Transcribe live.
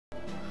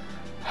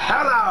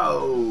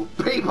Hello,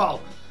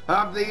 people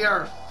of the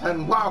Earth,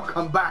 and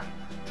welcome back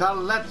to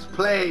Let's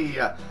Play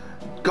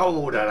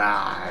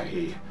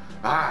Goldeneye.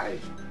 I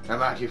am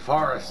Matthew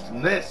Forrest,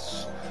 and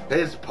this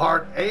is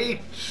part 8.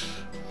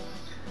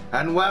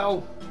 And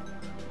well,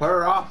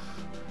 we're off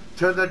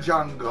to the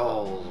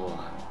jungle.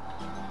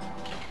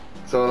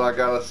 That's all I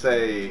gotta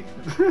say.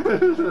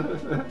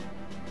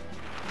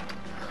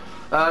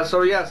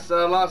 So yes,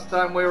 last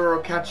time we were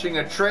catching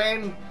a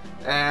train,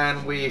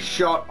 and we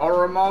shot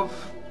Oromov.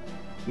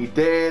 He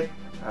dead.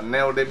 I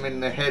nailed him in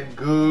the head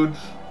good.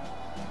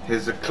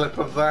 Here's a clip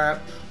of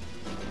that.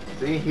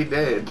 See, he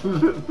did.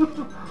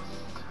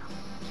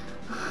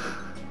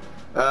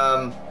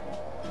 And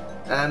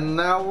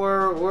now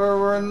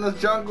we're in the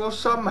jungle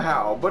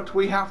somehow, but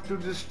we have to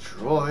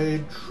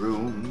destroy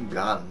drone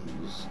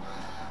guns.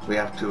 We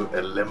have to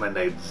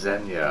eliminate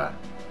Xenia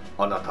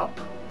on the top.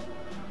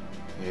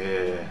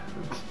 Yeah.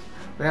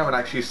 We haven't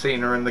actually seen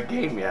her in the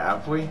game yet,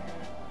 have we?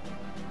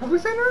 Have we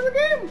seen her in the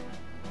game?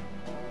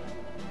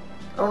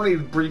 Only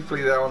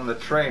briefly there on the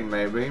train,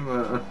 maybe,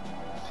 but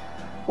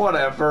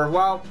whatever.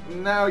 Well,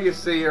 now you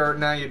see her,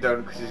 now you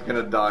don't, because she's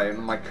gonna die, and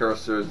my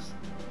cursor's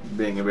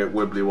being a bit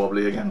wibbly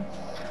wobbly again.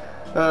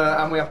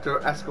 And we have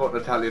to escort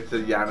Natalia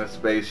to Yana's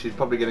base. She's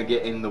probably gonna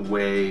get in the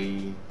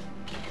way.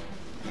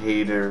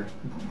 Hate her.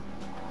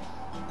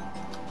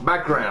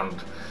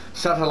 Background.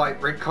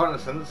 Satellite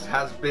reconnaissance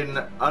has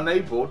been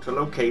unable to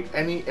locate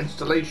any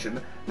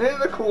installation near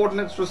the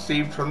coordinates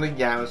received from the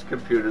Yana's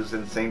computers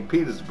in St.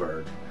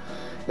 Petersburg.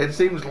 It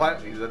seems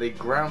likely that a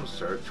ground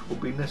search will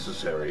be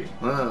necessary.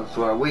 That's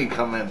where we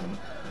come in.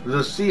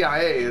 The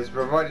CIA has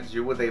provided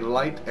you with a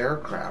light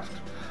aircraft,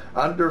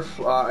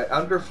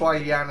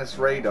 underfly Yanis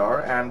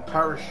radar, and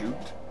parachute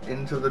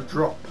into the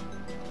drop.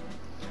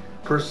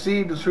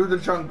 Proceed through the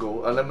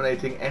jungle,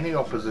 eliminating any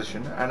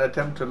opposition, and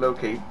attempt to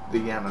locate the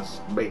Yanis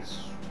base.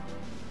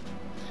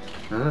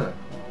 I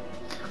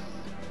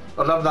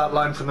love that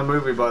line from the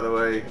movie, by the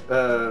way.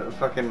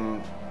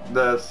 Fucking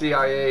the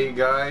CIA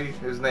guy,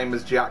 his name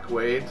is Jack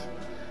Wade,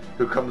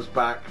 who comes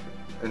back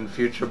in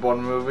future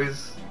Bond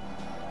movies,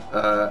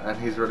 and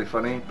he's really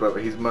funny, but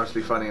he's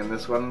mostly funny in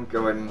this one,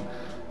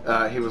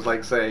 he was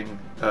like saying,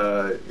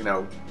 you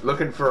know,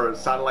 looking for a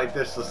satellite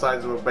dish the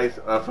size of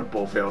a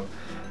football field.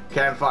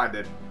 Can't find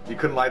it. You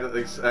couldn't light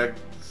a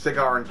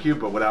cigar in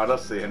Cuba without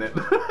us seeing it.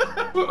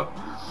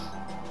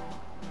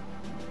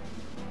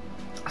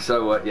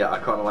 So yeah, I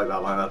kind of like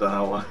that line. I don't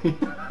know why.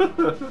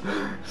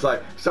 It's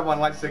like someone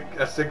lights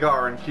a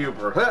cigar in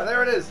Cuba.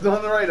 There it is,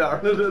 on the radar.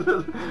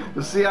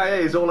 The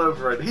CIA is all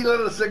over it. He lit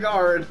a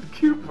cigar in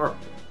Cuba.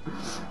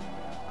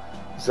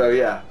 So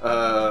yeah,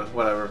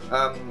 whatever.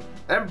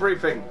 End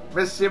briefing.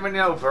 Miss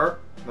Simonova,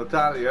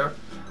 Natalia,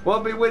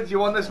 will be with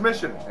you on this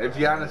mission. If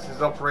Yanis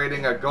is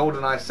operating a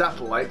Goldeneye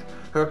satellite,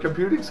 her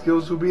computing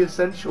skills will be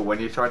essential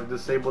when you try to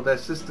disable their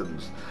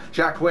systems.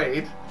 Jack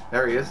Wade,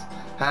 there he is,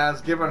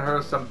 has given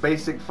her some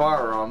basic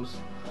firearms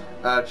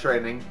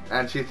training,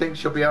 and she thinks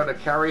she'll be able to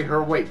carry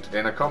her weight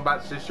in a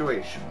combat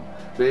situation.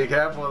 Be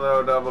careful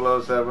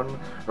though, 007.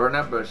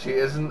 Remember, she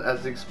isn't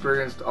as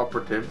experienced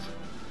operative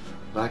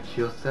like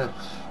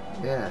yourself.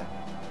 Yeah.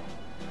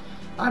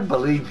 I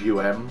believe you,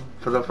 Em.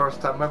 For the first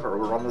time ever,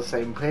 we're on the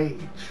same page.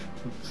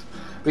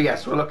 But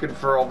yes, we're looking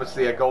for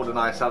obviously a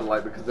Goldeneye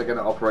satellite, because they're going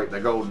to operate the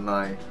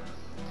Goldeneye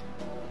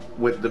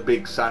with the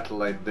big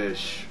satellite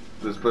dish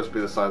that's supposed to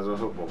be the size of a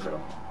football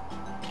field.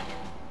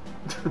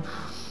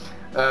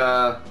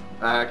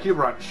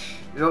 Q-Brunch.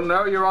 You'll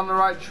know you're on the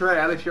right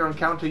trail if you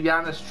encounter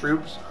Yanis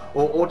troops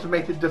or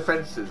automated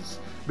defenses.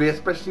 Be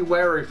especially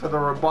wary for the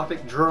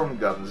robotic drone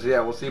guns.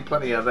 Yeah, we'll see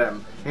plenty of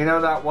them. You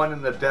know that one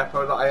in the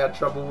depot that I had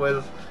trouble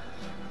with?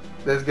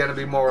 There's going to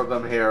be more of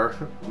them here.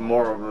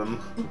 More of them.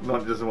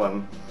 Not just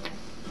one.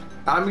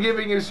 I'm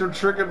giving you some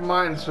triggered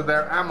minds for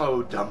their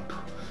ammo dump.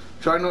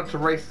 Try not to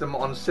race them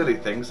on silly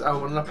things.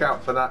 Oh, and look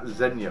out for that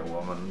Xenia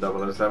woman,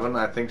 007.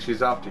 I think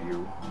she's after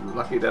you. You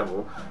lucky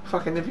devil.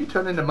 Fucking, if you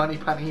turn into Money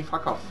Penny,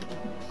 fuck off.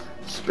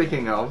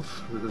 Speaking of,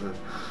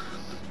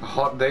 a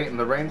hot date in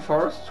the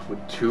rainforest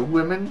with 2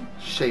 women?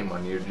 Shame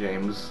on you,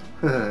 James.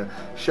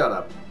 Shut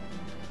up.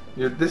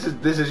 This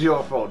is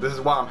your fault. This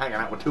is why I'm hanging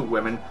out with 2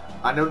 women.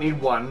 I don't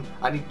need 1.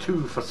 I need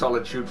 2 for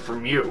solitude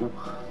from you.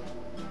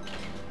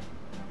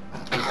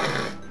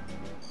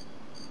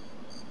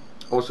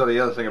 Also, the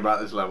other thing about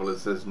this level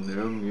is there's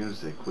no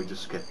music. We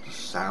just get the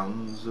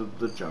sounds of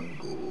the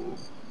jungle.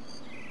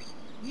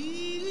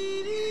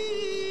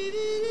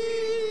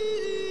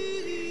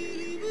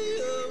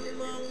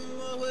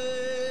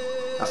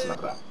 That's enough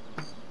of that.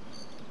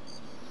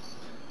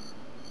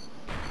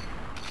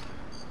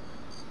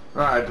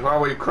 Right, well,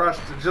 we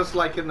crashed, just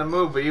like in the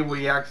movie,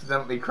 we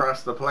accidentally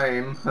crashed the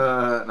plane.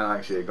 No,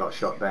 actually, it got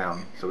shot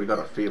down. So we got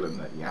a feeling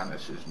that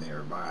Yanis is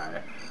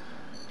nearby.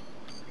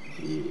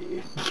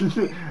 Yeah.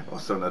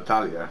 Also,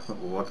 Natalia,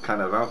 what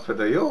kind of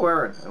outfit are you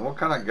wearing? And what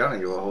kind of gun are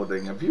you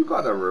holding? Have you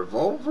got a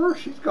revolver?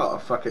 She's got a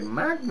fucking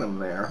magnum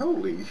there.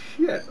 Holy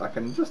shit, I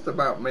can just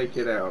about make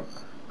it out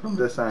from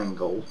this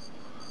angle.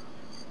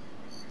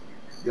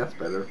 That's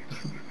better.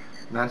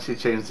 Now she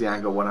changed the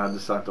angle when I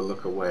decided to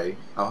look away.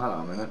 Oh, hang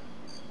on a minute.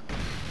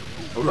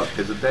 Oh, look,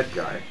 there's a dead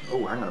guy.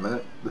 Oh, hang on a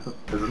minute.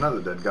 There's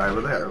another dead guy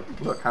over there.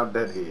 Look how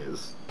dead he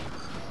is.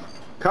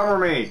 Cover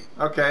me!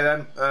 Okay,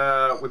 then.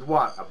 With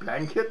what? A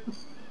blanket?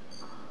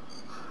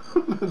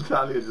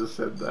 Natalia just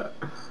said that.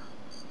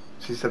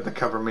 She said the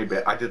cover me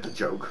bit. I did the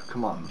joke.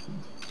 Come on.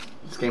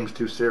 This game's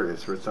too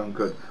serious for its own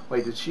good.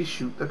 Wait, did she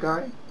shoot the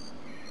guy?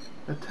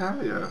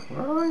 Natalia,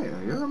 where are you?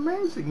 You're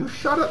amazing. You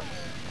shot up.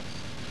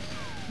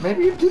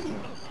 Maybe you didn't.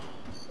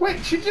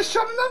 Wait, she just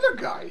shot another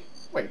guy.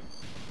 Wait,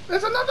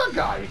 there's another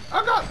guy.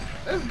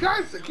 There's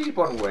guys that keep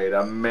on. Wait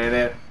a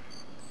minute.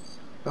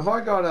 Have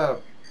I got a...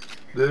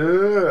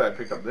 I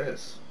picked up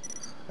this.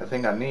 I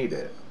think I need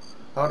it.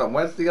 Hold on,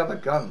 where's the other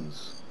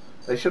guns?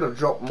 They should have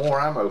dropped more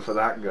ammo for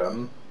that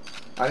gun.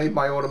 I need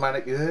my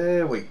automatic...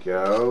 There we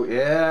go.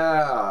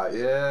 Yeah,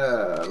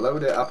 yeah.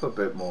 Load it up a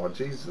bit more.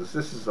 Jesus,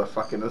 this is a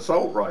fucking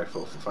assault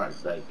rifle, for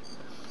fuck's sake.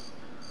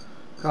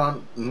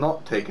 Can't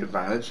not take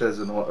advantage. There's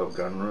an auto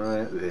gun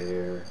right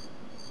there.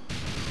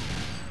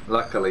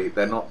 Luckily,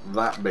 they're not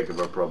that big of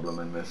a problem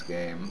in this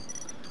game.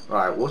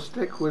 Right, we'll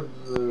stick with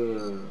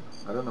the...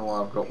 I don't know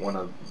why I've got one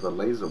of the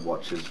laser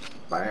watches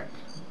back.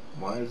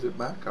 Why is it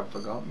back? I've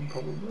forgotten,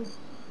 probably.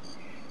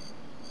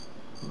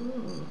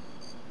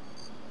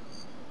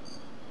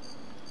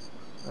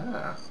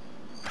 Ah,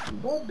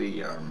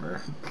 body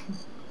armor.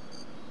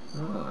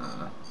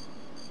 Ah.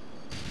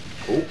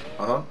 Oh,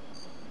 hold on.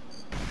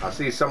 I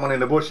see someone in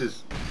the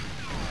bushes.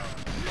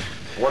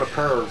 What a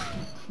perv.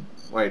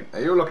 Wait,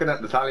 are you looking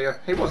at Natalia?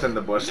 He was in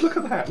the bush. Look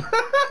at that.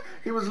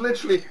 He was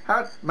literally...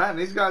 Man,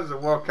 these guys are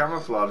well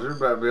camouflaged. You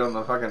better be on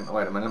the fucking...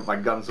 Wait a minute, my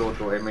gun's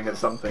auto-aiming at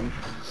something.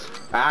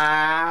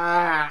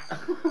 Ah!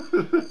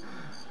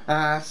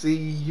 I see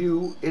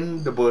you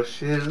in the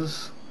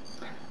bushes.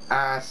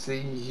 I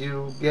see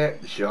you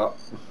get shot.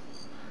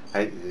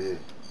 Hey,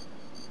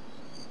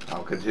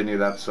 I'll continue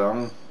that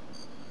song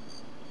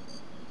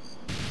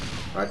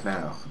right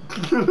now.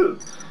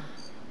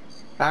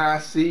 I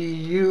see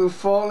you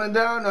falling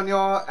down on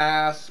your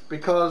ass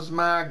because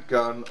my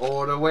gun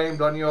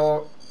auto-aimed on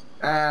your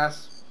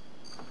ass.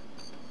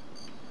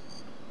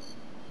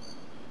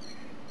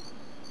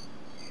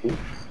 Ooh.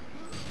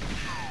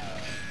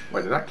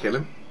 Wait, did that kill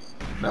him?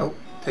 No.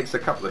 Takes a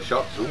couple of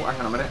shots. Oh, hang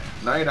on a minute.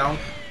 No, you don't.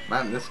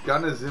 Man, this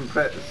gun is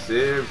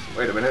impressive.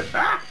 Wait a minute.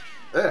 Ah!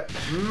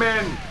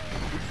 Men!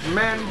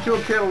 Men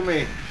to kill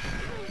me!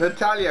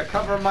 Natalia,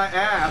 cover my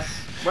ass!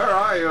 Where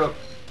are you?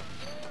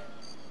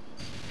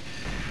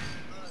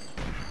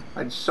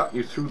 I'd shot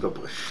you through the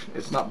bush.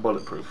 It's not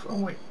bulletproof. Oh,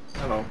 wait.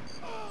 Hello.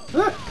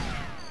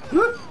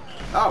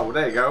 Oh,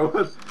 there you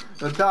go.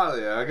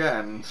 Natalia,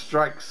 again,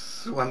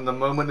 strikes when the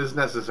moment is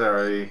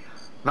necessary,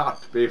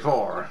 not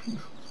before.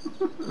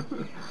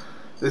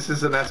 This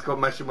is an escort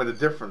mission with a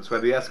difference, where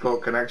the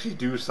escort can actually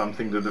do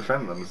something to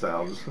defend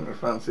themselves. I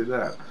fancy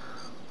that.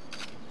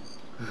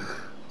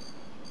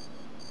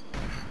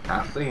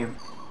 After him.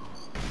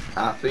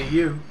 After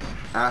you.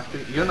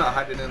 You're not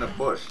hiding in a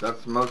bush.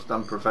 That's most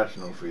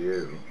unprofessional for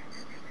you.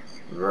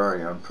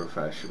 Very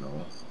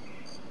unprofessional.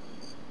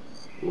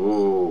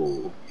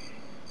 Ooh.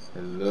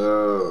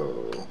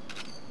 Hello.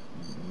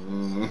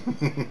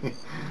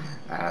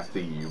 After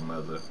you,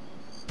 mother.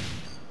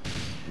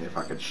 If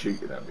I could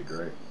shoot you, that'd be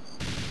great.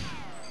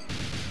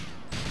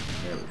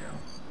 There we go.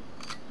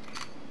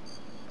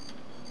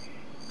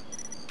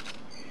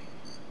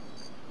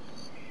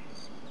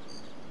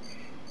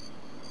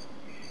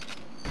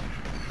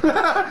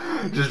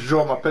 Just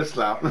draw my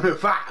pistol out.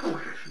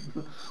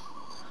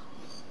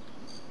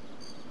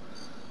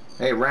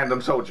 Hey,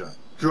 random soldier,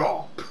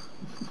 drop.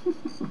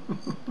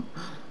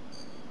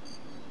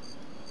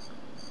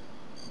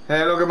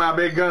 Hey, look at my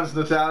big guns,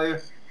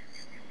 Natalia.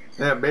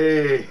 They're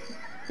big.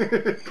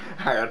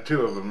 I got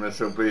two of them, they're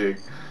so big.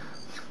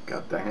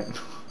 God dang it.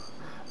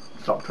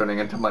 Stop turning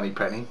into Money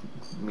Penny.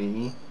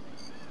 Me.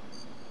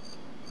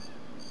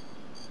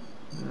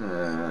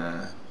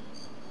 At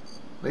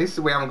least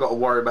we haven't got to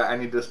worry about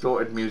any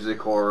distorted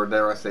music or,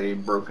 dare I say,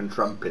 broken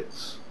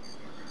trumpets.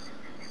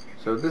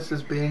 So this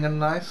is being a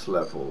nice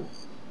level.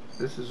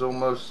 This is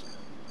almost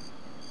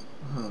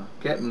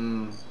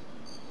getting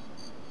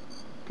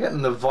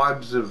the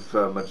vibes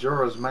of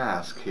Majora's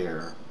Mask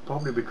here.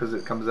 Probably because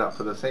it comes out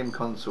for the same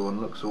console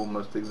and looks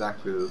almost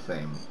exactly the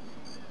same.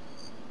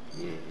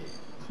 Yeah.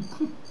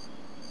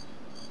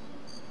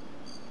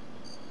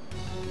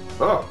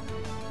 Oh,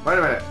 wait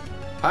a minute.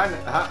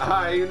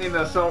 Hi, you need an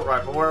assault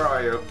rifle. Where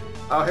are you?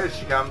 Oh, here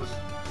she comes.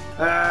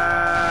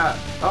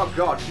 Oh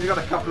god, she's got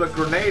a couple of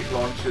grenade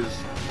launchers.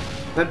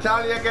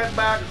 Natalia, get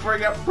back before you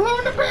get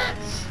blown to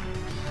bits!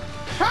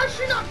 How's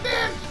she not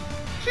dead?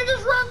 She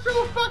just ran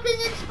through a fucking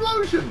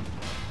explosion.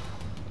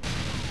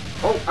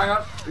 Oh, hang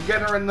on.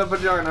 Get her in the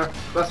vagina.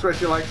 That's where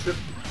she likes it.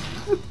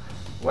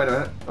 Wait a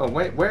minute. Oh,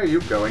 wait. Where are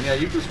you going? Yeah,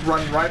 you just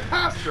run right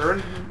past her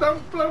and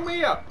don't blow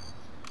me up.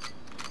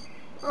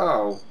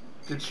 Oh.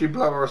 Did she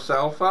blow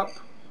herself up?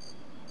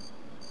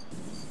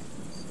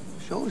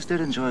 She always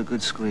did enjoy a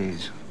good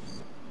squeeze.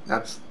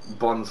 That's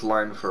Bond's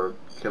line for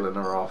killing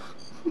her off.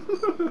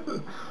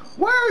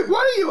 Where?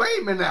 What are you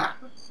aiming at?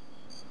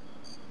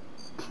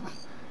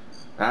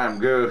 I'm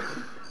good.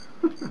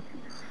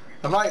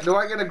 Do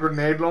I get a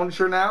grenade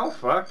launcher now?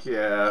 Fuck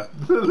yeah.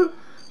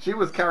 She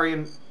was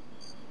carrying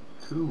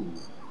 2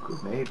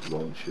 grenade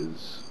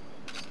launchers.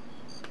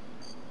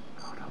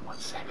 Hold on 1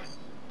 second.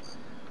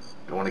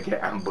 Don't want to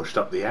get ambushed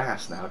up the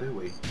ass now, do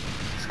we?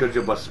 It's good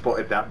you must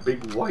spotted that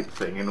big white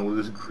thing in all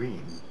this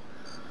green.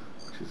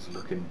 Which is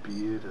looking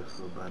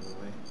beautiful, by the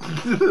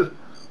way.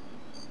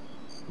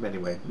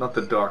 Anyway, not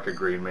the darker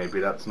green maybe,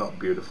 that's not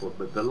beautiful,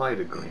 but the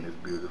lighter green is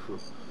beautiful.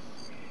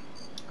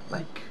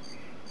 Like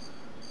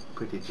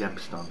pretty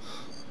gemstones.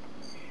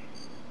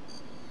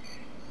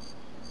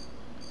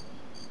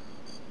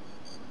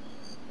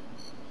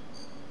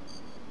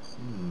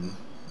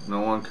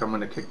 No one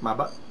coming to kick my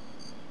butt?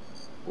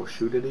 Or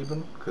shoot it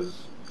even?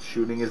 Because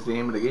shooting is the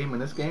aim of the game in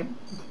this game.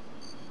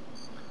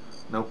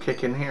 No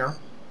kicking here.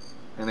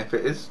 And if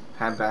it is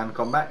hand-to-hand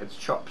combat, it's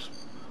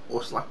chops. Or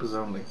slappers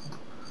only.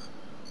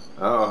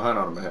 Oh, hold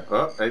on a minute.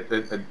 Oh,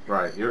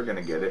 right, you're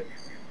gonna get it.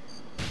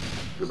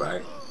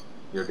 Goodbye.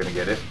 You're gonna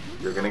get it.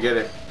 You're gonna get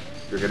it.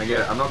 You're gonna get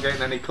it. I'm not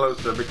getting any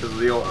closer because of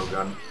the auto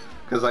gun.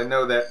 Because I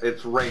know that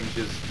its range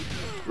is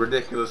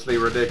ridiculously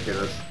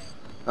ridiculous.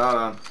 Hold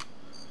on.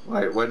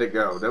 Wait, where'd it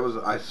go? There was,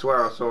 I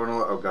swear I saw an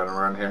auto gun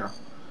around here.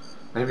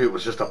 Maybe it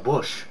was just a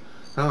bush.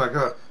 Oh my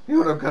god. The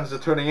auto guns are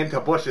turning into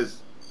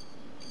bushes.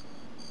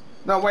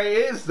 No way,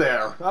 it is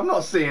there. I'm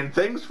not seeing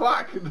things.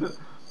 Fuck.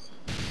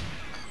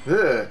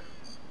 Ugh.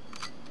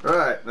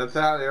 Right,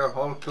 Natalia,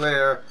 all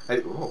clear.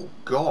 Hey, oh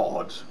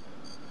god.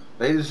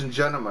 Ladies and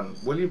gentlemen,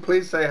 will you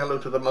please say hello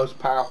to the most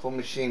powerful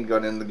machine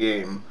gun in the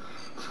game?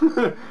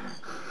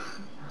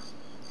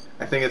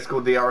 I think it's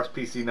called the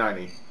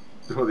RSPC-90.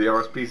 Or the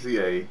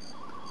RSPCA.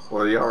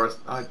 Or the RS...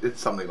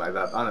 it's something like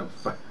that. I don't...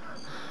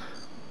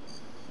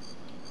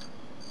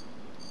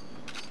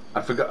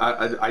 I forgot...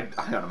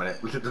 hang on a minute.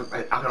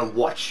 I gotta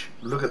watch.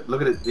 Look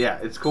at it. Yeah,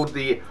 it's called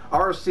the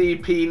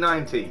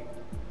RCP-90.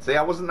 See,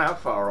 I wasn't that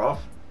far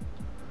off.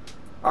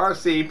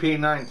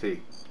 RCP-90.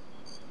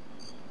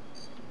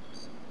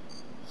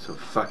 It's a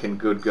fucking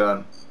good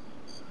gun.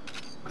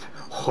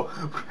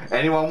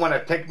 Anyone want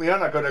to take me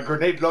on? I got a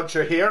grenade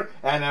launcher here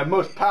and a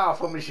most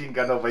powerful machine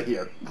gun over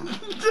here.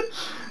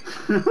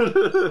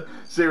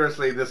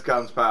 Seriously, this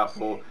gun's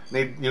powerful.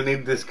 You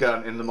need this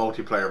gun in the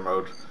multiplayer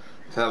mode.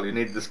 Hell, you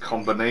need this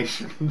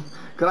combination.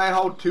 Can I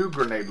hold 2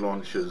 grenade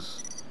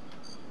launchers?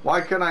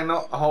 Why can I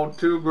not hold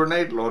 2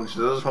 grenade launchers?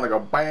 I just want to go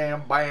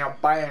bam, bam,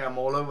 bam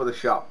all over the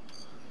shop.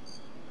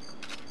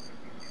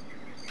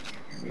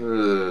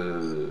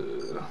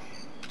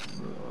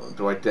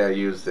 Do I dare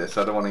use this?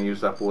 I don't want to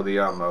use up all the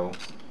ammo.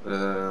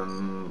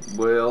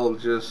 We'll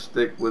just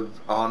stick with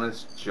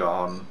Honest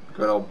John.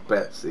 Good old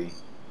Betsy.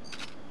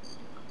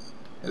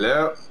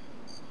 Hello?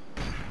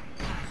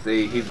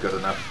 See, he's good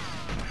enough.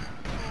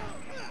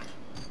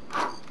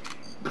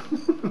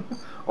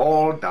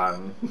 All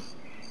done.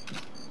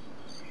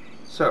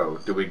 So,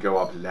 do we go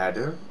up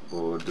ladder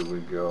or do we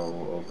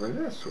go over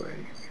this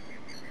way?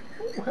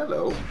 Oh,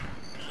 hello.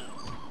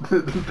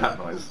 That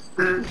noise.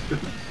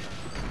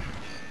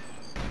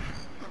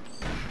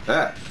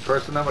 Ah,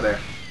 person over there.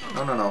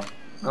 No, no, no.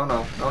 No,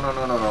 no, no, no,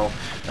 no, no, no.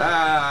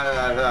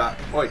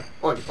 Oi,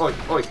 oi, oi,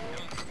 oi.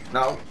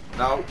 No,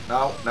 no,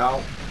 no,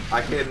 no.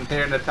 I can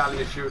hear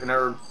Natalia shooting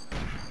her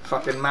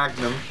fucking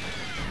magnum.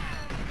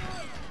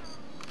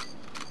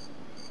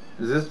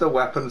 Is this the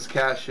weapons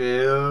cache?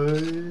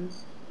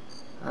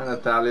 Hi,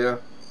 Natalia.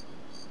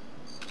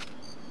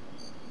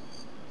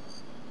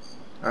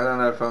 I don't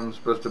know if I'm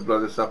supposed to blow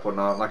this up or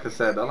not. Like I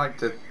said, I like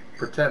to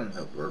pretend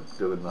that we're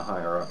doing the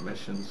higher up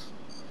missions.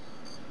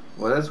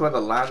 Well, that's where the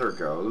ladder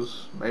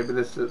goes. Maybe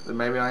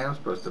maybe I am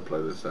supposed to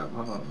blow this up.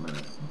 Hold on a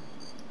minute.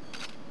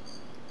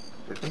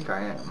 I think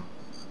I am.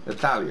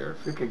 Natalia,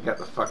 if you could get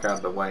the fuck out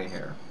of the way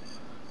here.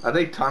 Are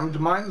they timed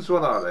mines?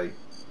 What are they?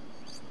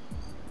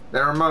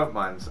 They're remote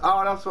mines.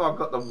 Oh, that's why I've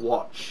got the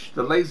watch.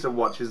 The laser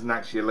watch isn't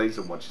actually a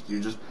laser watch. You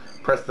just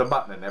press the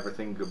button and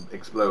everything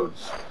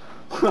explodes.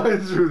 I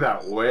threw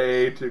that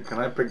way too. Can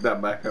I pick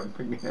that back up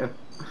again?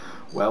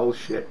 Well,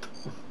 shit.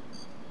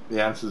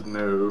 The answer's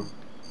no.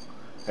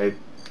 Hey,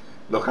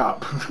 look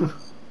up.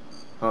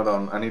 Hold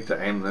on, I need to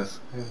aim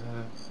this.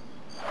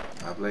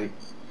 Lovely.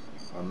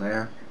 On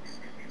there.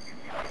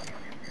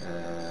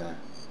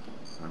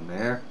 On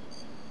there.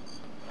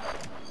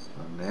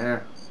 On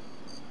there.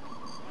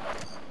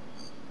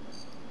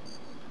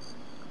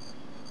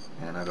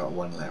 And I got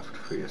one left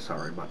for you,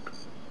 sorry, but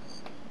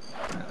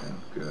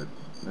good.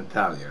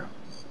 Natalia,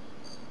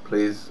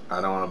 please, I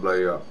don't want to blow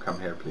you up.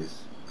 Come here,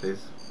 please.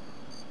 Please.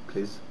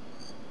 Please.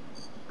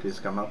 Please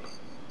come up.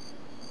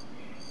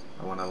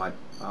 I want to like,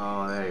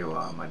 oh, there you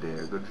are, my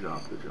dear. Good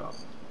job, good job.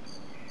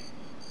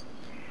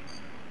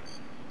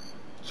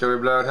 Shall we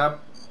blow it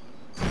up?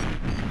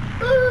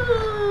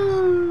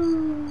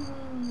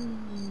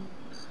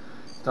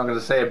 It's not going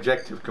to say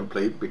objective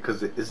complete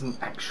because it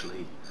isn't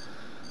actually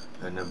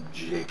an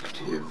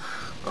objective.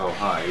 Oh,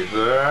 hi.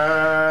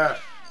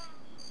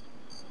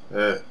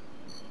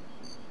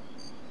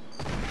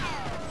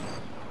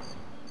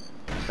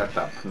 Shut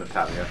up,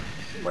 Natalia.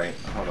 Wait,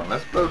 hold on.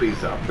 Let's blow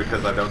these up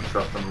because I don't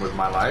trust them with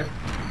my life.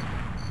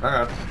 Hang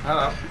on.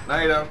 Hello.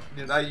 No, you don't.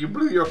 You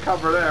blew your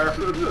cover there.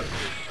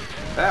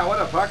 Yeah, what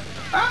the fuck?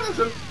 Ah,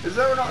 listen. Is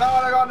there not?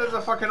 Oh my god, there's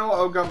a fucking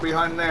auto gun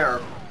behind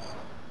there.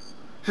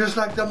 Just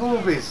like the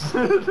movies.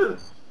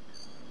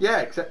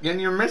 Yeah, except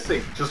then you're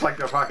missing. Just like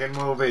the fucking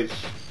movies.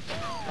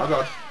 Oh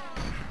god.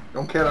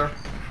 Don't kill her.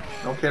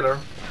 Don't kill her.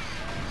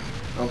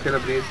 Don't kill her,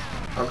 please.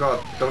 Oh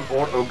god. Don't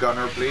auto gun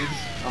her, please.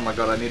 Oh my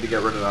god, I need to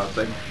get rid of that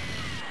thing.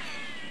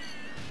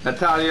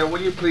 Natalia,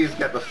 will you please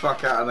get the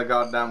fuck out of the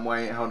goddamn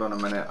way? Hold on a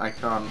minute. I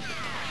can't.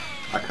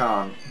 I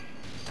can't.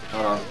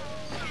 Hold on.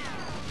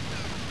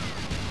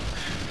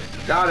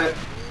 Got it.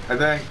 I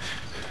think.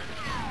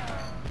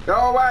 Go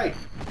away!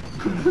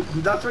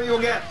 That's what you'll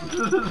get!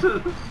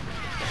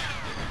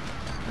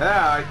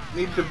 Yeah, I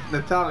need to...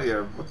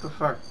 Natalia, what the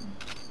fuck?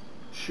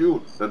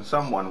 Shoot at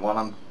someone while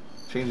I'm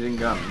changing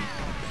guns.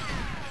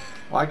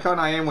 Why can't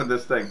I aim with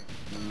this thing?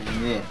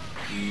 Meh.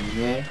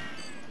 Meh.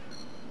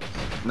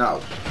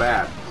 No,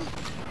 bad.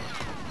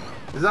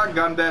 Is that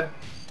gun dead?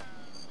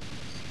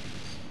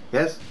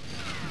 Yes?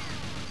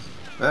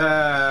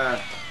 Oh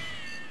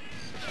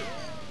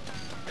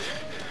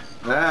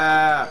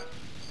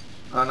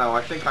no,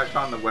 I think I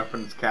found the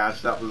weapons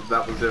cache. That was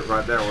it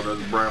right there, all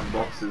those brown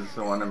boxes.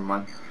 Oh, never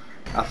mind.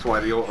 That's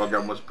why the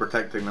autogun was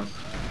protecting them.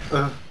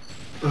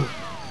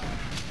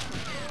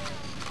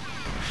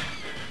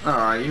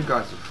 Alright, you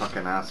guys are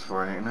fucking ass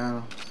for it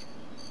now.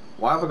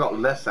 Why have I got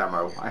less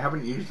ammo? I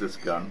haven't used this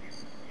gun.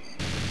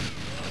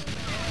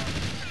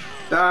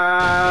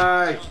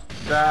 Die!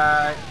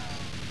 Die!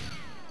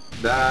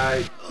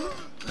 Die!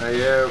 There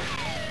you!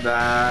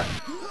 Die!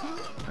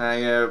 There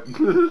you!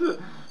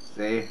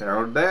 See, they're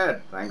all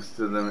dead, thanks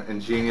to the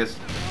ingenious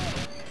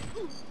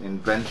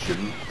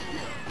invention.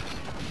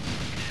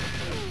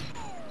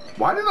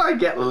 Why did I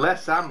get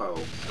less ammo?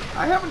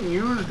 I haven't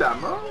used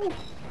ammo.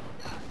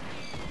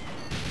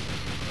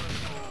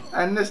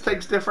 And this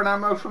takes different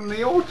ammo from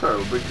the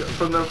auto,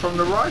 from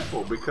the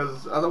rifle,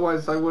 because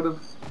otherwise I would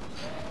have.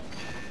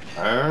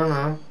 I don't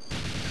know.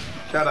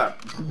 Shut up.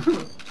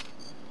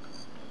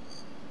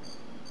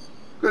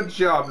 Good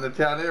job,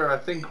 Natalia. I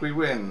think we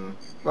win.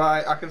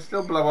 Right, I can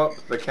still blow up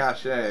the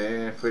cache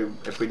if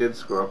we did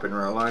screw up in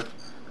real life,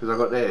 because I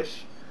got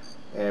this.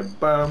 And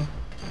boom.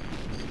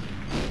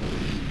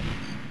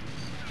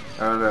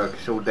 Oh look,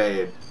 it's all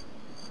dead.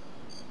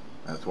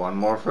 That's one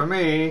more for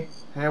me.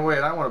 Hey, wait,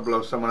 I want to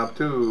blow someone up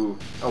too.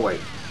 Oh wait,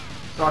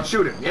 don't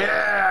shoot him.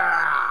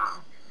 Yeah,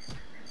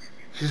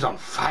 she's on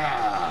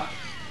fire.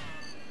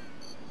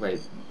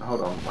 Wait,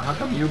 hold on. How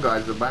come you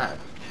guys are back?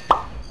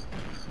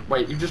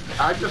 Wait,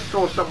 I just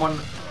saw someone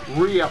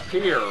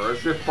reappear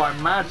as if by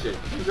magic.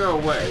 You go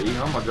away.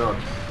 Oh my god.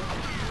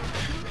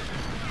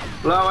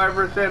 Blow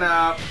everything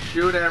up.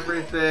 Shoot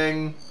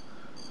everything.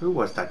 Who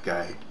was that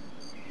guy?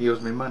 He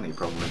owes me money,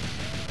 probably.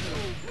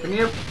 Can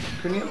you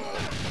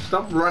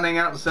stop running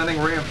out and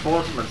sending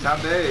reinforcements? How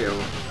dare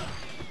you?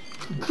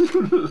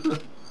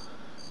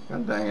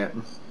 God dang it.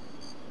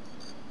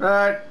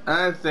 Right,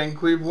 I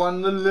think we've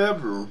won the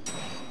level.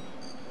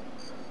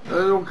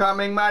 Are you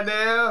coming, my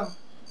dear?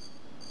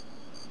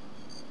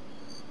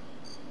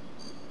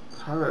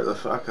 Hurry the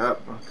fuck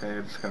up. Okay,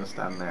 you're just gonna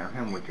stand there.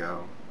 Here we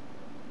go.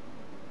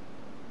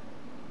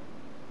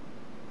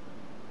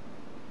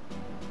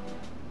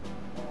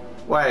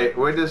 Wait,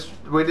 we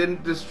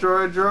didn't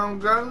destroy drone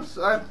guns?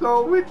 I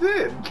thought we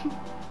did.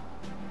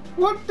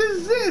 What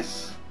is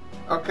this?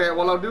 Okay,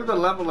 well I'll do the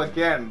level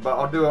again, but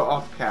I'll do it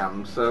off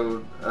cam,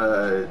 so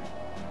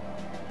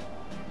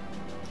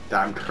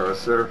damn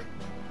cursor.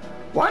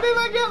 Why did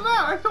I get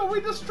that? I thought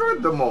we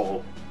destroyed them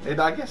all.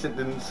 I guess it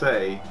didn't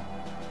say.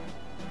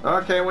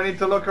 Okay, we need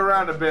to look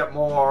around a bit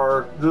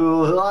more.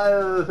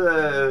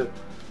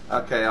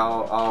 Okay,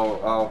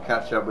 I'll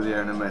catch up with you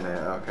in a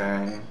minute,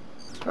 okay?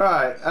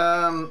 Alright,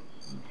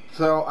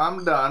 so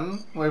I'm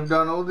done. We've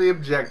done all the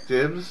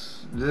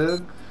objectives.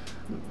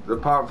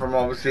 Apart from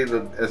obviously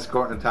the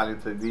escort Natalia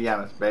to the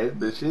Yanis base,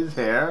 but she's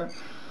here.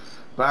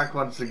 Back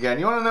once again.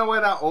 You want to know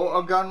where that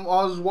auto gun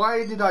was?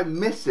 Why did I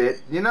miss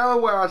it? You know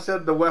where I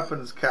said the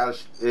weapons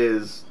cache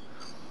is?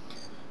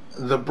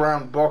 The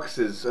brown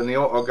boxes, and the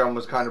auto gun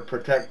was kind of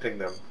protecting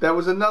them. There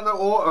was another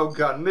auto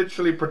gun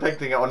literally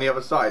protecting it on the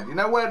other side. You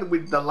know where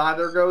the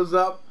ladder goes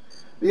up?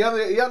 The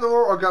other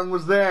auto gun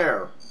was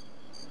there.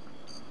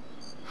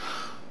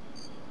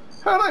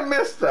 How did I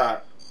miss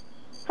that?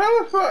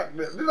 How the fuck?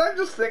 Did I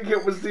just think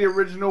it was the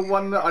original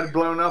one that I'd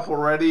blown up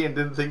already and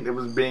didn't think it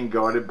was being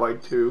guarded by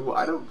two?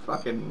 I don't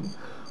fucking...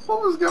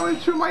 What was going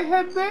through my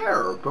head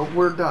there? But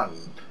we're done.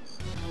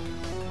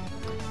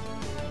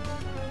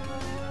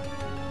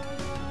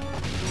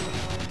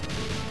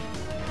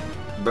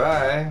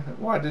 Bye.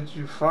 Why did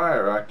you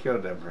fire? I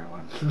killed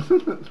everyone.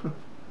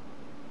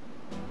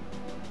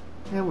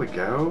 Here we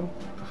go.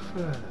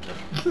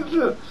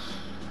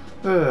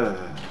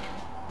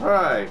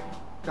 Alright.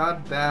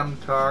 Goddamn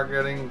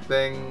targeting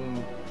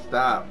thing.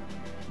 Stop.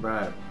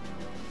 Right.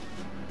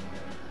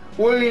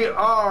 We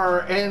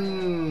are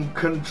in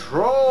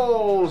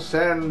Control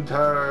Center.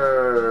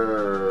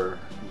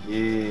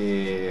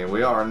 Yeah,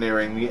 we are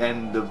nearing the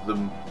end of the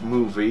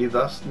movie,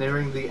 thus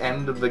nearing the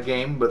end of the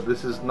game, but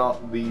this is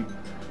not the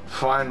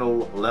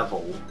final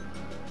level.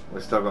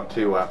 We still got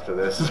 2 after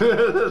this.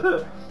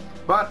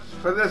 But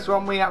for this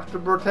one we have to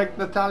protect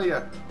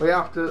Natalia. We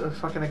have to,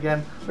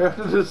 we have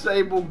to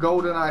disable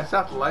Goldeneye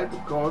satellite,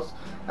 of course,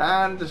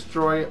 and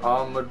destroy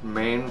armored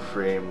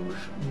mainframes.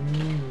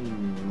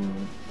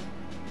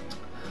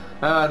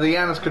 The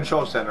Janus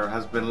Control Center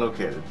has been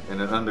located in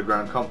an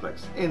underground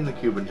complex in the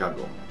Cuban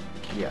jungle.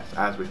 Yes,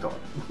 as we thought.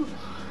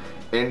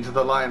 Into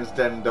the Lion's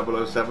Den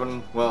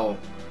 007, well,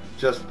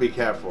 just be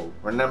careful.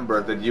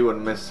 Remember that you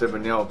and Miss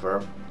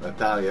Sivanova,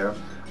 Natalia,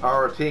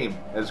 are a team.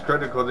 It's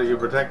critical that you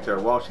protect her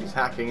while she's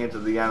hacking into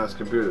the Janus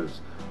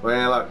computers. With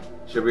any luck,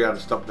 she'll be able to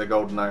stop the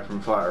Goldeneye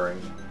from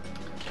firing.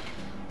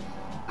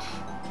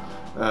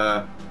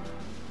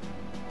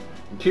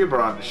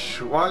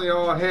 Q-Branch, while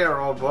you're here,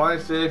 old boy,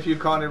 see if you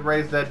can't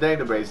erase their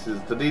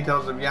databases. The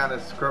details of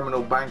Janus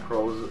criminal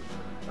bankrolls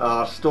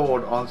are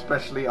stored on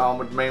specially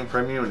armored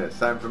mainframe units.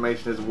 That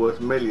information is worth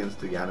millions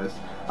to Janus.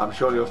 I'm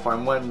sure you'll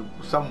find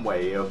some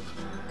way of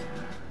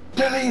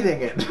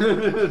deleting it.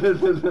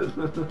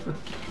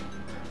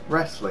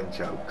 Wrestling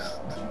jokes.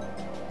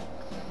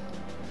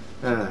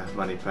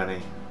 Money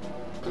penny.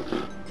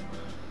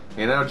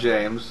 You know,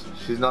 James,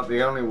 she's not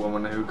the only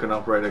woman who can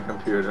operate a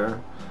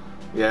computer.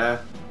 Yeah,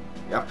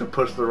 you have to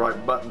push the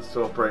right buttons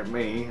to operate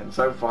me, and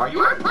so far you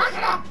aren't pushing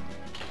them!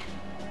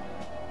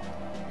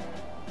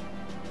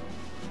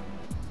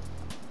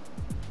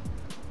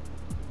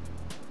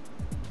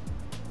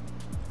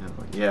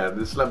 Yeah,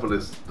 this level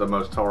is the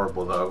most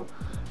horrible though.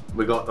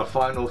 We got the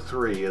final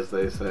 3, as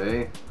they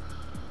say.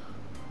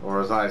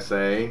 Or as I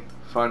say,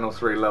 final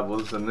 3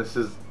 levels, and this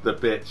is the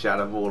bitch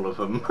out of all of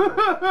them.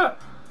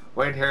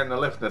 Wait here in the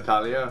lift,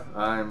 Natalia.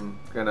 I'm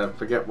gonna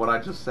forget what I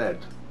just said.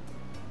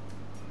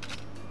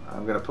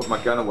 I'm gonna put my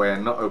gun away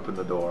and not open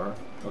the door.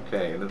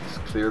 Okay, let's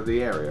clear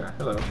the area.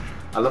 Hello.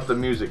 I love the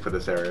music for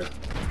this area,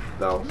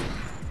 though.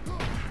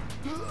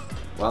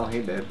 Well,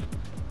 he did.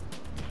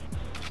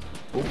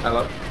 Oh,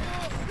 hello.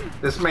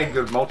 This made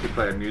good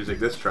multiplayer music,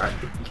 this track.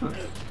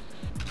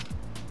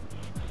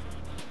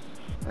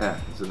 Yeah,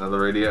 there's another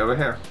radio over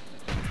here.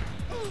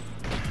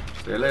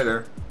 See you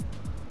later.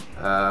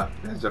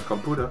 There's a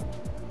computer.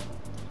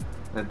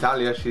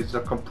 Natalia, she's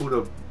a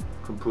computer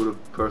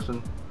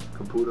person.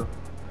 Computer.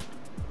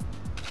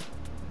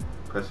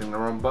 Pressing the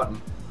wrong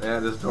button. Yeah,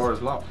 this door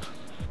is locked.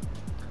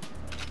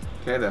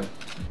 Okay then.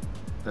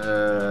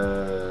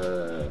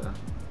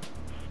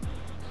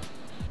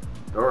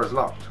 Door is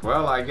locked.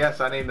 Well, I guess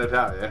I need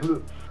Natalia.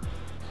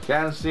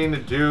 Can't seem to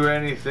do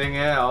anything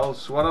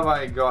else. What have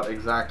I got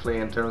exactly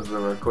in terms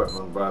of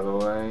equipment, by the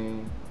way?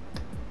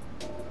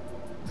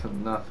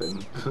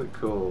 Nothing.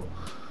 Cool.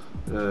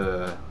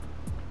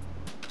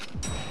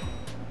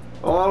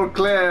 All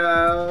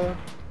clear.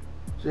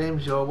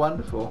 James, you're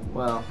wonderful.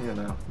 Well, you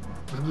know.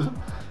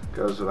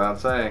 Goes without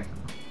saying.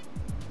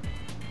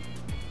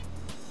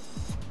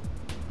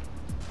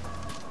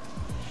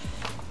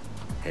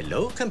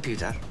 Hello,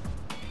 computer.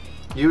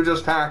 You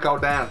just hack, I'll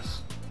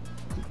dance.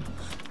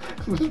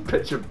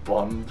 Picture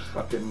Bond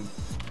fucking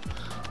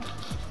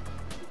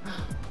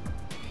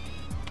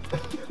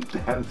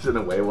dancing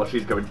away while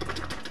she's going.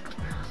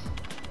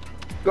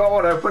 Go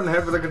on, open,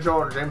 head for the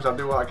controller, James. I'll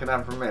do what I can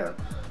have from here.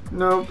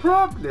 No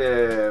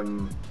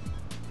problem.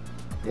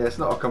 Yeah, it's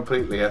not a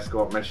completely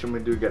escort mission. We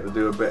do get to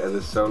do a bit of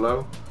this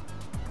solo.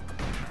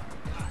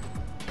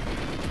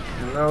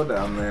 Hello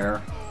down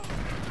there.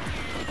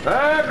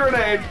 Ah,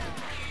 grenade!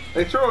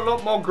 They threw a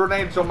lot more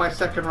grenades on my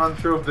second run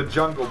through of the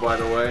jungle, by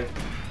the way.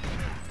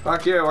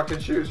 Fuck you, I can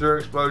shoot through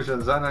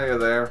explosions. I know you're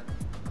there.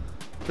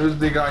 Who's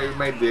the guy who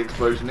made the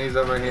explosion? He's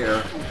over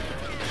here.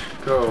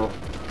 Cool.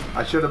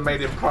 I should have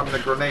made him prime the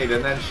grenade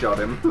and then shot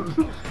him.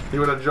 He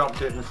would have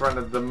dropped it in front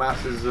of the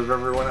masses of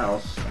everyone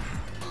else.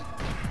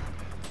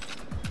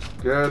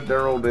 Good,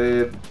 they're all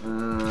dead.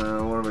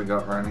 What have we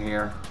got around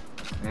here?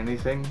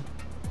 Anything?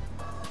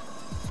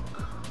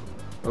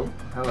 Oh,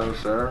 hello,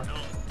 sir.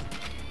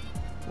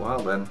 Well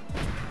then,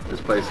 this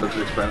place looks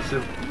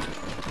expensive.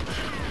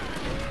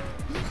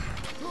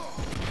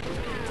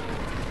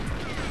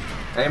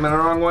 Aiming the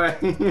wrong way.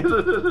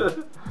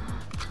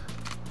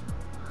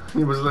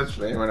 He was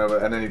literally aiming over,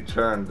 and then he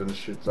turned and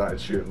started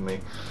shooting me.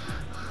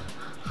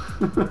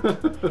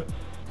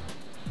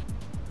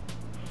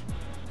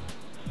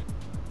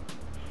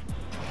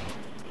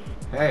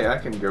 Hey, I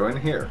can go in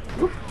here.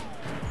 Whoop.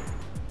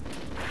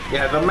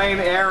 Yeah, the main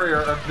area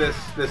of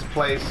this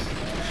place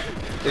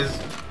is.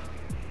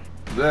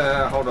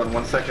 Hold on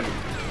 1 second.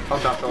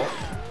 Hold that thought.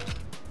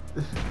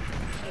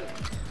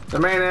 The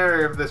main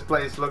area of this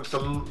place looks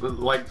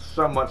like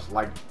so much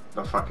like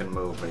the fucking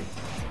movie.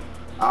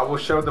 I will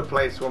show the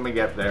place when we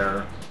get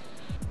there.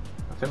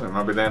 I think we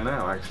might be there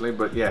now, actually.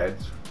 But yeah,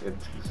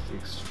 it's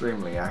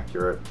extremely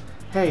accurate.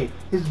 Hey,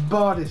 his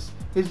bodice.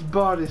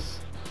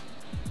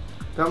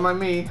 Don't mind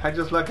me. I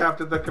just look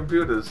after the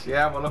computers.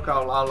 Yeah, well, look,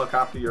 I'll look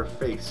after your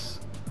face.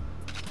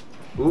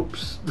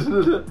 Oops.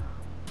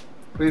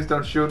 Please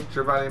don't shoot.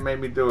 Chevalier made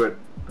me do it.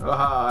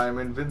 Ah, I'm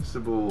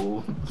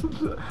invincible.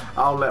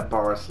 I'll let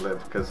Boris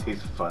live because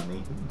he's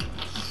funny.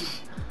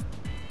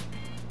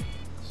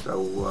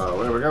 So,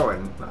 where are we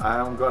going?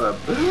 I'm gonna...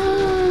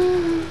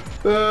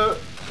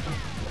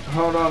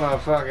 hold on a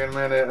fucking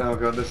minute. Oh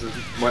god, this is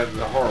where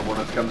the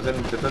horribleness comes in.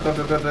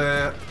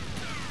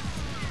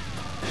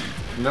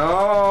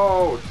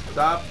 No!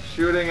 Stop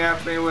shooting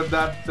at me with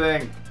that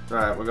thing.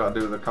 Right, we gotta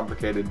do the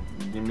complicated...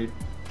 He's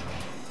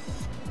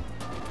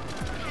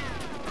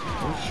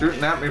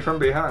shooting at me from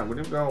behind. Would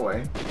you go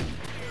away?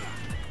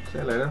 See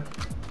you later.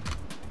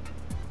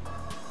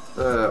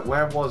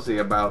 Where was he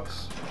about?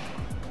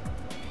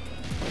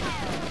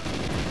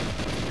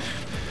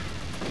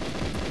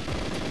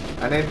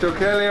 I need to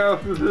kill you.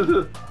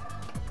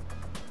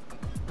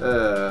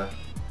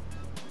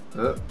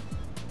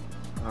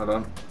 Hold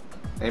on.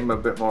 Aim a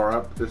bit more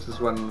up. This is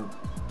when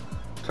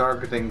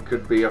targeting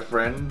could be a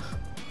friend.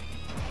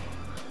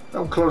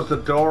 Don't close the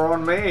door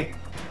on me.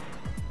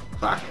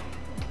 Fuck.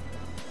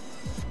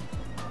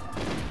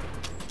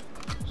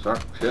 Sorry,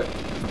 shit.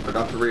 I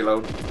forgot to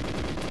reload.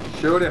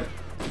 Shoot him.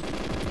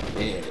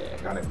 Yeah,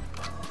 got him.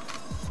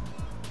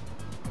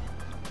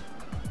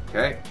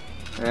 Okay.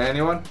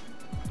 Anyone?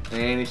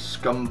 Any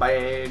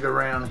scumbag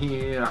around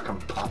here I can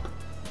pop?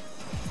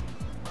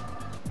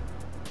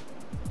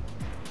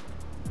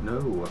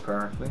 No,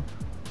 apparently.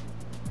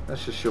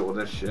 Let's just shoot all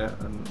this shit,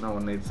 and no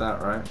one needs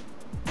that, right?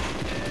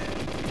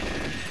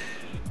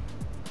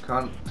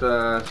 Can't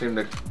seem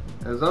to...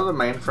 There's other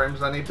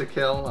mainframes I need to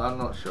kill? I'm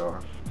not sure.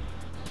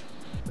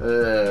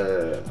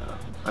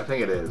 I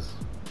think it is.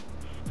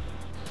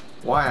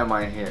 Why am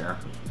I here?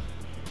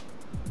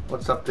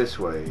 What's up this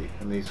way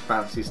in these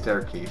fancy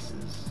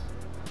staircases?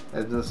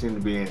 There doesn't seem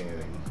to be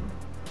anything.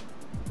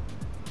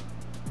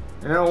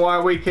 You know why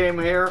we came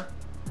here?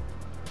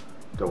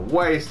 To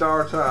waste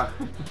our time.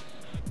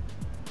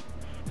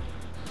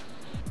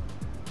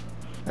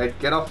 Hey,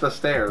 get off the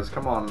stairs,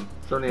 come on.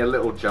 It's only a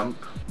little jump.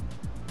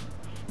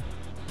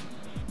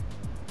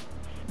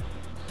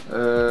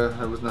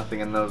 There was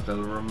nothing in those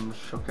little rooms.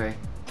 Okay.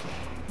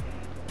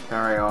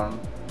 Carry on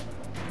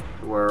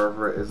to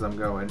wherever it is I'm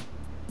going.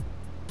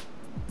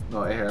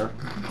 Not here.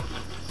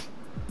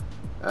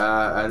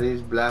 Are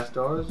these blast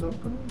doors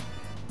open?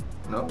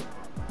 No.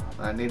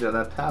 I need an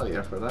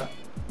Natalia for that.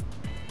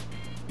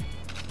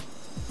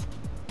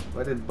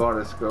 Where did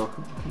Boris go?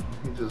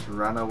 He just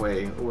ran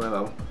away. Oh,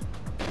 hello.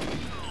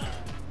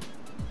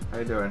 How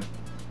you doing?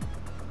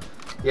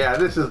 Yeah,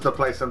 this is the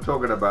place I'm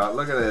talking about.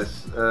 Look at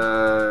this.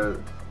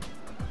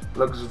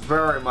 Looks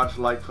very much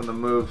like from the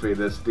movie,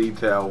 this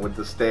detail with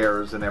the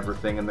stairs and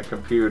everything and the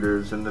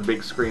computers and the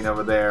big screen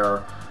over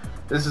there.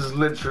 This is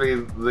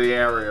literally the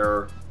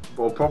area,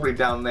 well, probably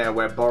down there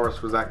where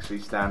Boris was actually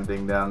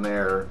standing down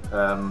there,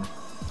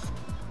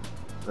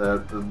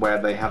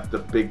 where they have the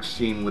big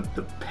scene with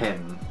the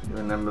pen. You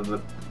remember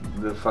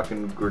the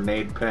fucking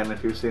grenade pen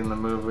if you've seen the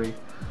movie?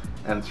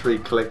 And 3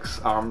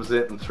 clicks arms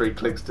it and 3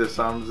 clicks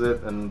disarms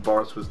it, and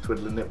Boris was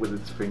twiddling it with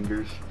its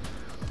fingers.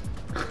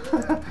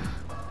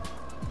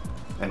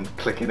 And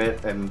clicking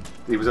it, and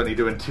he was only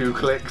doing 2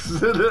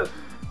 clicks. It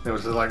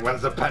was just like,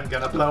 when's the pen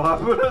gonna blow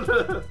up?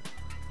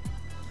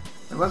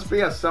 There must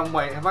be some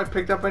way. Have I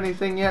picked up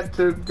anything yet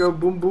to go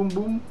boom boom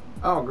boom?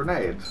 Oh,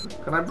 grenades.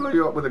 Can I blow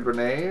you up with a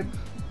grenade?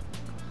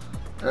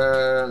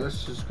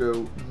 Let's just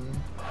go.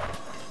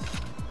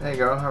 There you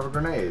go, have a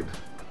grenade.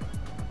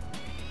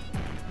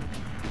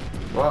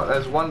 Well,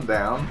 there's one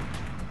down.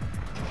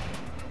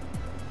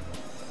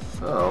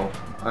 Oh,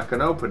 I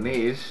can open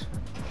these.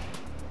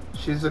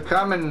 She's a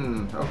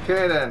coming.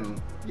 Okay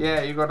then.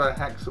 Yeah, you gotta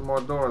hack some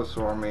more doors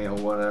for me or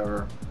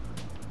whatever.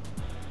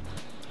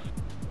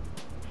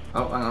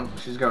 Oh, hang on.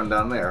 She's going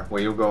down there.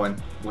 Where you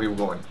going? Where you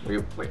going?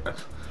 Wait.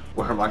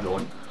 Where am I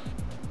going?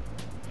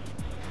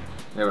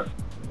 There.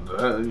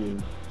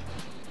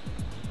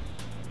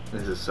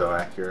 This is so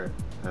accurate.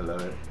 I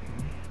love it.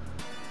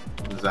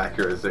 As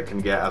accurate as it can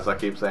get, as I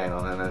keep saying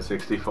on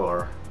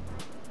NN64.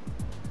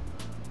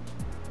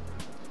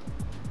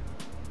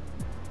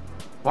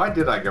 Why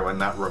did I go in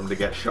that room to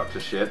get shot to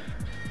shit?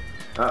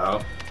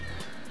 Uh-oh.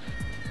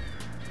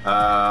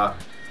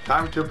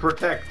 Time to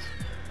protect.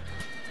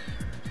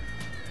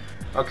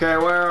 Okay,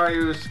 where are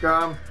you,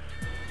 scum?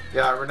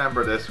 Yeah, I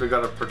remember this. We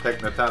gotta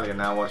protect Natalia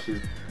now while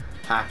she's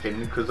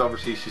hacking, because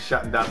obviously she's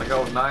shutting down the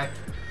Goldeneye.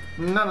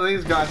 None of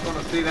these guys want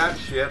to see that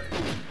shit.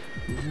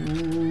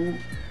 Ooh.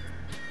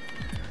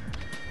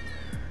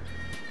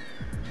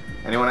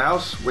 Anyone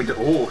else? We do.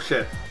 Oh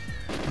shit!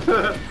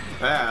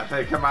 Yeah,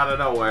 they come out of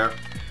nowhere.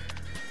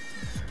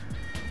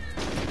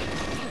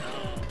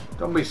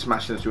 Don't be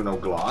smashing through no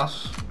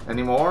glass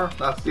anymore.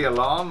 That's the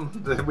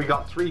alarm. We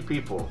got 3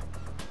 people.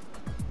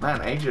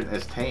 Man, Agent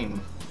is tame.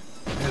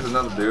 Here's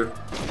another dude.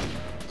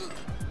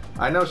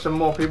 I know some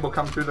more people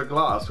come through the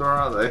glass. Where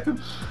are they?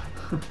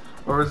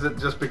 Or is it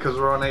just because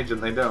we're on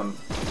Agent they don't?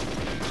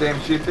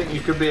 James, do you think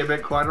you could be a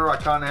bit quieter? I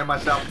can't hear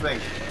myself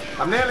think.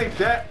 I'm nearly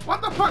dead.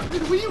 What the fuck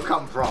did you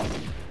come from?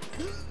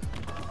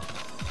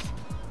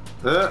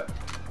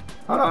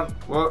 Hold on.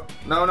 What?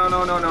 No, no,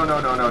 no, no, no, no,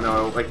 no, no,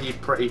 no. Like he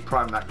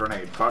primed that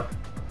grenade. Fuck.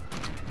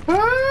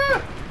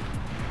 Ah!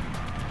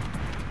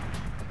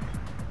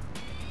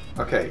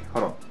 Okay,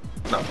 hold on.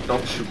 No,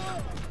 don't shoot.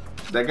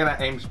 They're gonna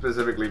aim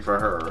specifically for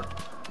her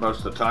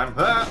most of the time.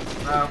 Ah!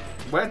 No.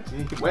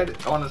 Where did,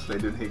 honestly,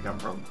 did he come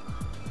from?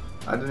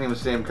 I didn't even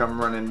see him come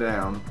running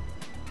down.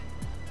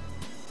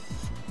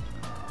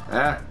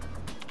 Eh?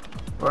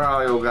 Where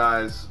are you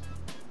guys?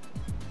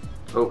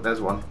 Oh, there's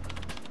one.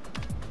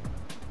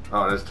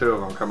 Oh, there's two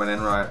of them coming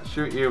in, right.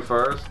 Shoot you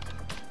first.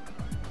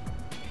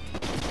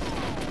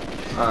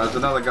 Oh, there's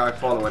another guy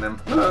following him.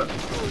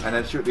 And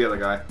then shoot the other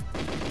guy.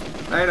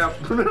 Hey, no.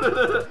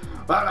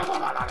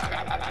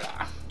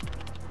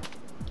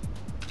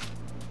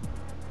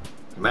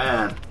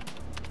 Man,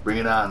 bring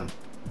it on.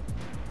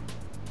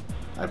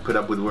 I put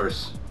up with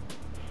worse.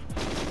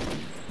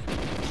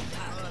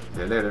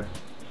 See you later.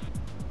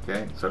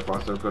 Okay, so far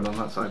so good on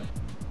that side.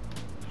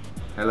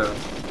 Hello.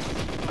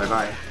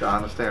 Bye-bye.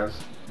 Down the stairs.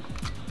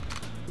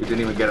 You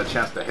didn't even get a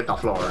chance to hit the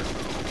floor.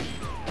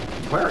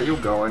 Where are you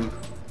going?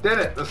 Did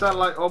it! The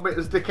satellite orbit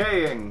is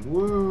decaying!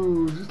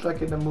 Woo! Just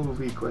like in the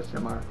movie,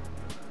 question mark.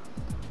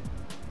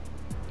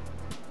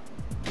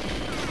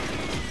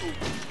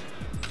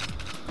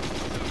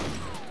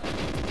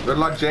 Good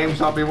luck,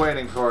 James. I'll be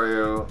waiting for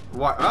you.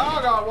 What? Oh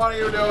God! What are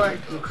you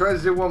doing, you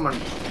crazy woman?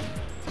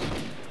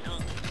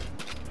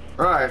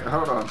 Right,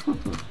 hold on.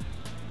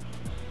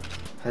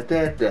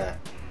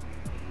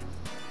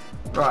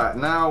 Right,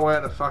 now where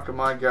the fuck am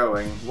I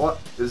going? What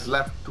is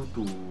left to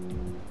do?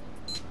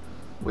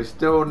 We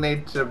still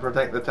need to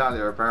protect the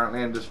Talia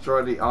apparently and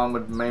destroy the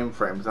armored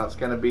mainframes. That's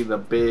gonna be the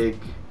big...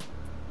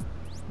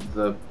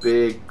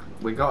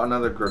 We got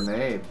another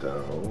grenade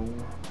though.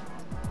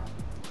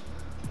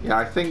 Yeah,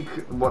 I think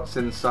what's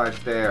inside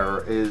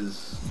there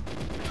is...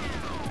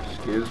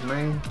 Excuse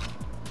me?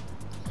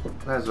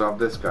 May as well have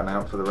this gun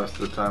out for the rest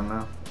of the time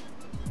now.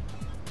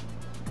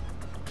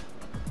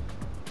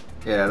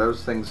 Yeah,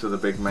 those things are the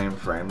big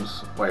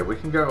mainframes. Wait, we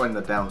can go in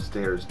the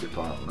downstairs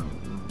department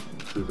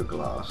through the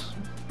glass.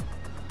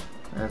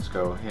 Let's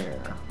go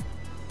here.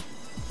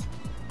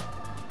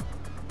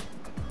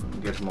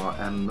 Get more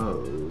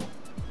ammo.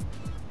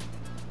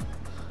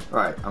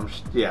 Right,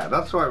 yeah,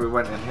 that's why we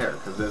went in here,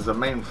 because there's a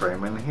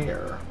mainframe in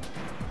here.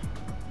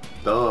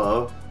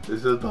 Duh,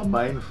 this is the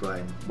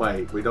mainframe.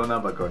 Wait, we don't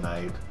have a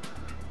grenade.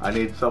 I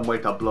need some way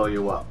to blow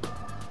you up.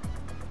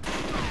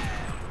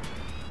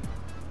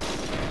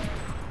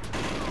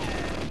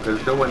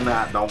 Because doing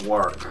that don't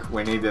work.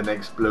 We need an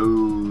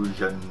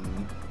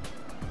explosion.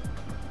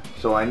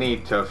 So I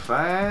need to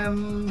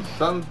find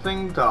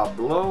something to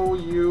blow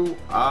you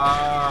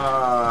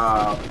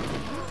up.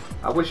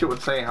 I wish it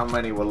would say how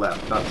many were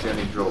left. That's the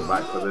only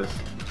drawback for this.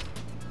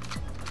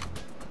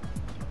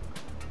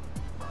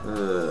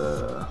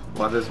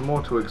 Well, there's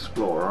more to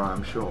explore,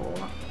 I'm sure.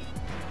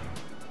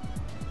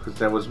 Because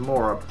there was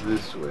more up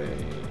this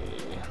way.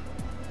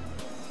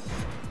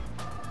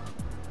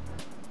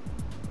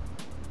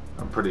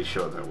 I'm pretty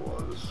sure there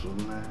was,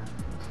 wasn't there?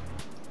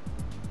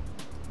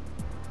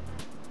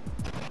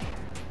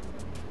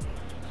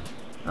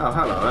 Oh,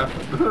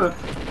 hello.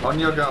 On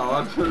your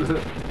guard.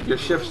 Your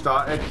shift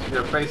started.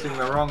 You're facing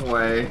the wrong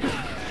way.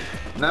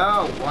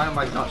 No! Why am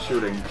I not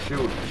shooting?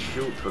 Shoot.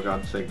 Shoot, for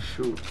God's sake.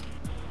 Shoot.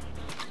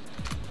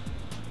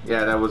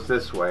 Yeah, that was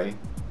this way.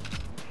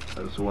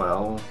 As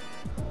well.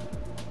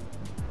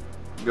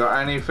 Got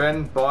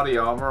anything? Body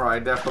armor I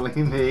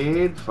definitely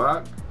need.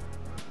 Fuck.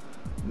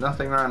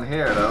 Nothing around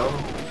here, though.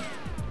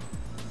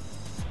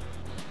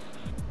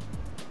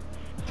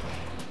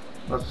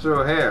 What's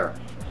through here?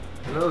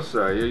 Hello,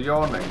 sir. You're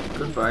yawning.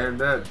 Goodbye, you're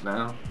dead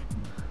now.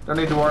 Don't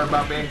need to worry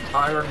about being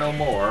tired no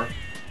more.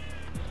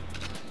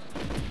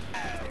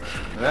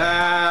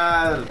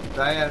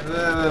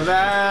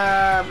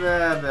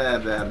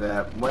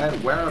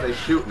 Where are they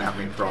shooting at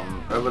me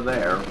from? Over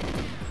there.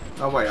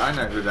 Oh wait, I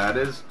know who that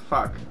is.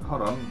 Fuck.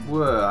 Hold on.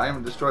 Whoa, I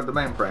haven't destroyed the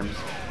mainframes.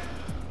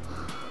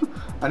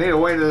 I need a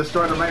way to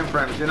destroy the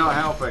mainframes. You're not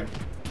helping.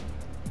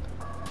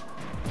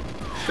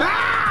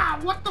 Ah!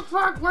 What the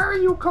fuck? Where are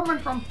you coming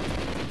from?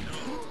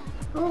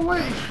 Oh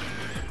wait.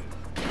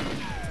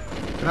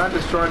 Can I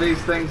destroy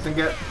these things and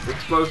get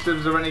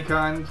explosives of any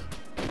kind?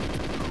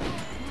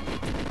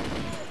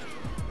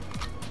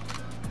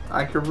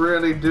 I could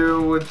really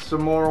do with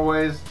some more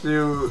ways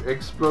to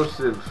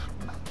explosive.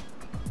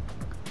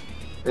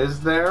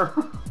 Is there?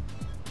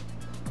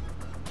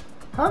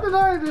 How did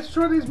I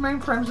destroy these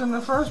mainframes in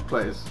the first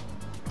place?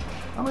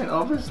 I mean,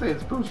 obviously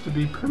it's supposed to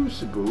be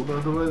possible,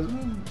 otherwise...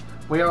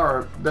 We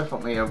are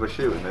definitely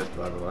overshooting this,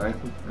 by the way.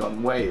 We've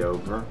gone way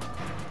over.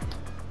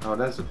 Oh,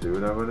 there's a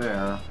dude over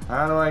there.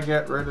 How do I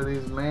get rid of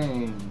these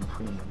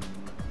mainframes?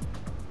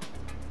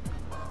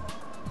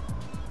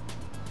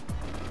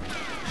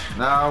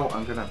 No,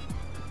 I'm gonna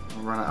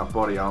run out of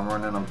body armor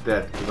and then I'm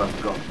dead because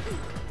I've got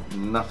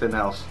nothing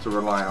else to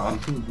rely on.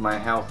 My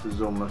health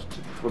is almost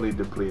fully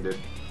depleted.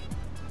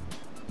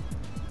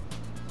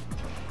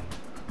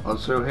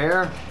 Also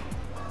here?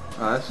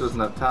 Oh, this is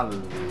Natalia.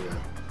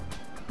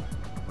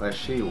 Where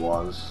she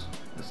was.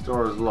 The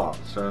store is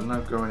locked, so I'm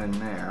not going in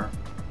there.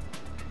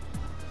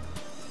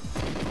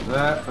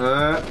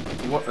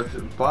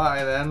 What?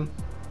 Bye then.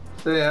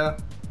 See ya.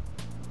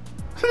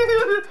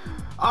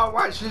 Oh,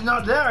 right, she's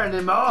not there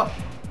anymore.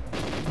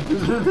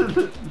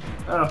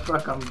 Oh,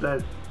 fuck, I'm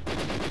dead.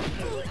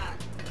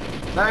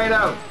 No, you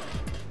don't.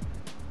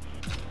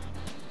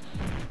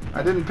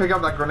 I didn't pick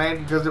up that grenade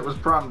because it was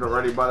primed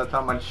already by the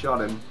time I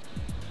shot him.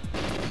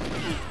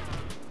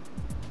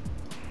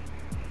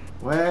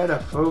 Where the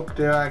fuck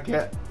do I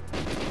get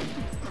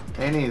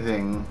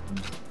anything?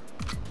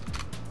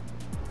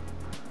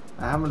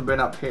 I haven't been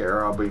up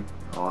here, I'll be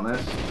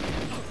honest.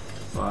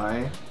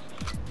 Bye.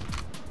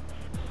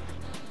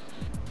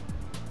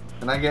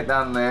 Can I get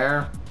down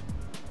there?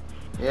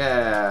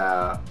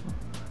 Yeah.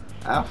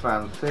 I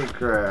found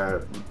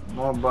secret.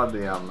 More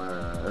body on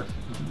there.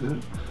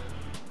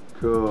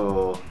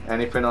 Cool.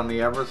 Anything on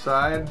the other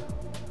side?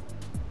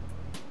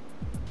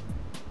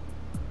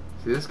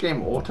 See, this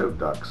game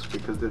auto-ducks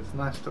because it's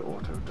nice to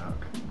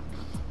auto-duck.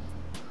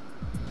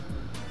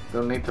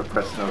 Don't need to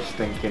press no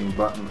stinking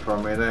button for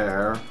me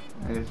there.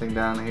 Anything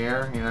down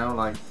here, you know,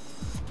 like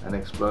an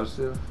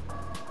explosive?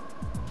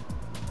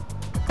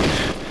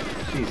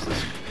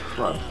 Jesus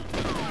Christ.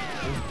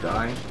 He's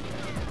dying.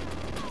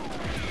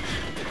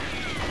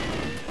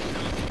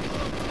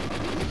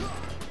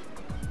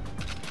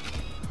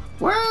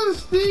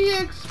 Where's the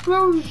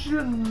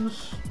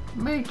explosions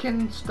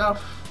making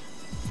stuff?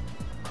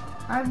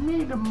 I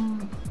need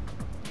them.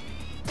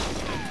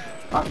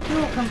 Fuck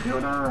you,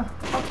 computer.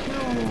 Fuck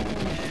you.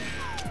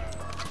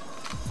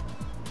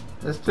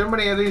 There's too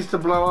many of these to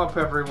blow up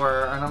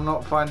everywhere, and I'm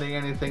not finding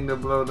anything to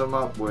blow them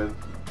up with.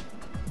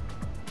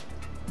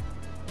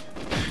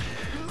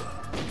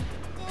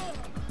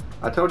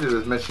 I told you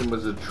this mission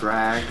was a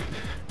drag.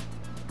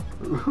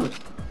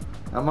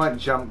 I might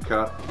jump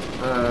cut,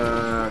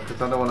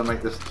 because I don't want to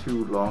make this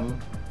too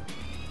long.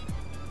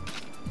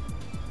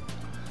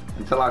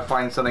 Until I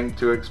find something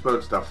to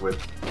explode stuff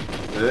with.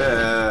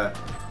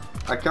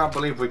 I can't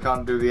believe we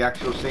can't do the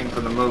actual scene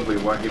from the movie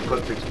where he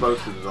puts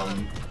explosives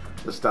on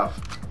the stuff.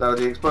 Though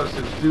the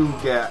explosives do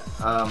get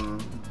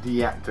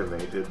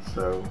deactivated,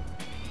 so...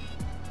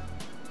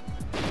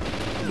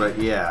 But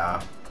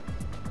yeah.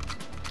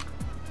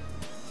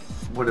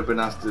 Would have been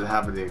nice to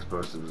have the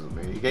explosives with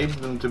me. He gave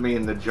them to me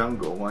in the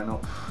jungle, why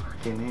not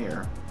fucking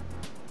here?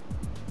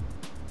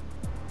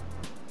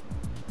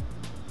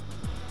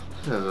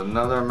 There's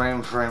another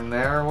mainframe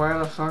there, where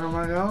the fuck am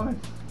I going?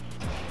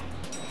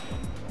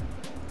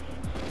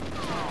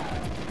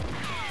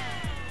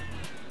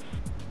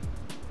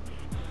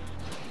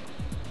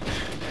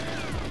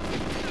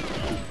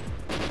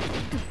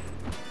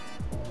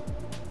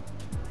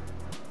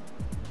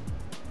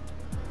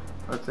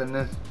 What's in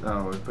this?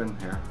 Oh, we've been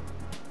here.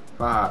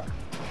 Fuck.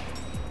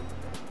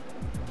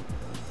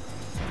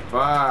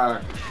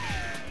 Fuck.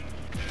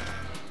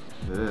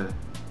 Ugh.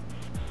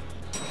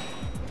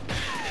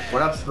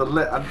 Well, that's the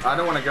lit. I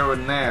don't want to go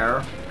in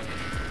there.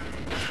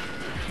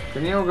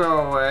 Can you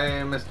go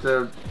away,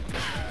 Mr.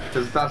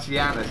 Because that's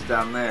Yanis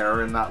down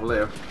there in that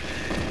lift.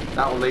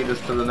 That will lead us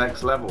to the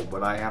next level,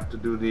 but I have to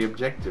do the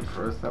objective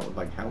first. That would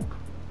like help.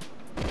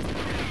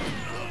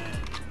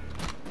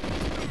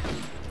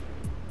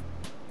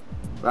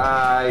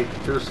 Bye.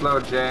 Too slow,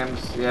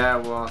 James. Yeah,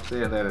 well, see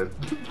you later.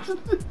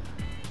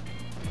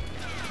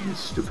 You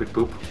stupid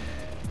poop.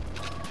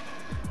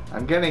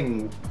 I'm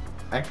getting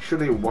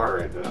actually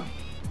worried.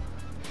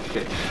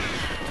 Shit.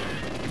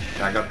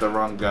 I got the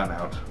wrong gun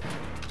out.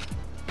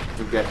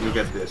 You get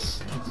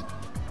this.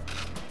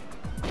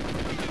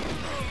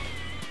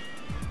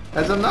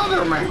 There's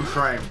another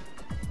mainframe.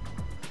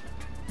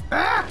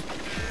 Ah!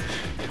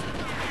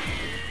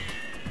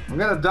 I'm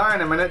gonna die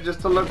in a minute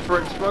just to look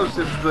for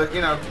explosives that,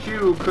 you know,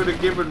 Q could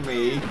have given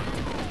me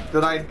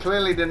that I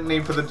clearly didn't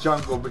need for the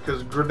jungle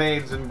because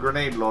grenades and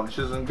grenade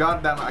launchers, and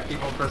goddamn it, I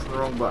keep on pressing the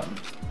wrong button.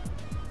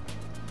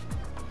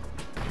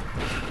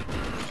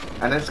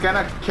 And it's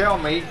gonna kill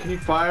me. Can you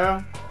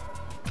fire?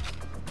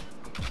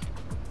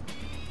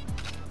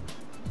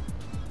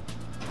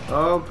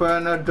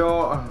 Open the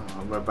door.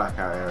 Oh, we're back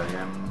out here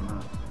again.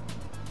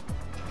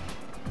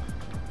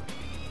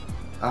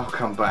 I'll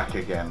come back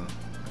again.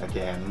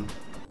 Again.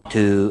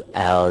 2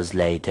 hours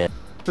later.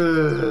 We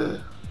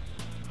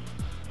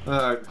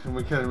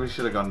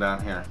should have gone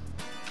down here.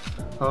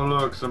 Oh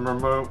look, some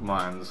remote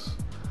mines.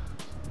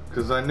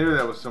 Because I knew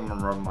there was some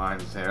remote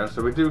mines here,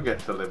 so we do get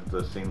to live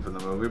the scene from the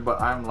movie,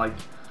 but I'm like,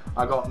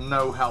 I got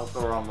no health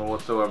or armor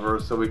whatsoever,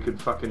 so we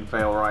could fucking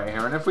fail right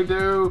here. And if we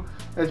do,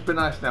 it's been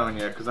nice knowing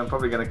you, because I'm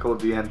probably going to call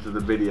the end to the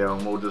video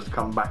and we'll just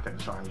come back and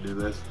try and do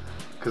this.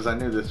 Because I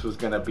knew this was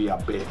going to be a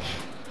bitch.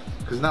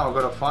 Because now I've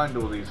got to find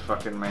all these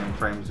fucking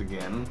mainframes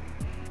again.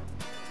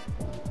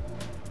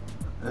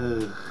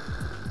 Ugh.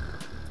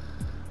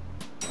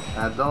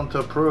 I don't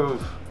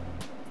approve.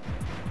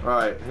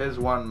 Right, here's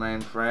one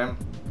mainframe.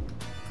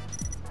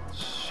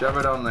 Shove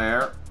it on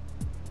there.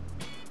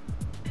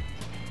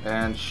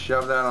 And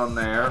shove that on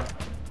there.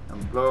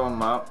 And blow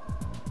them up.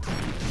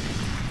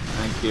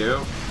 Thank you.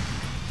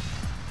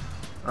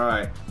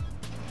 Alright.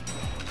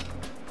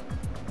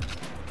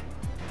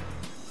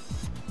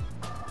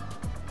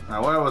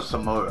 Now where was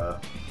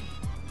Samura?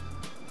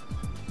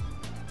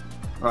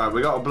 Alright,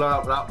 we gotta blow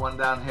up that one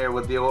down here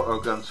with the auto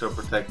gun so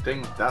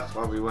protecting. That's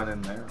why we went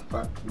in there.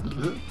 Fuck.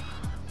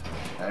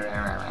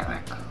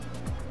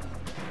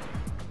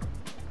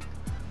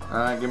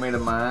 Alright, give me the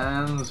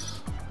mines.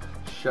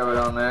 Shove it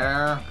on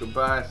there.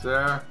 Goodbye,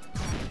 sir.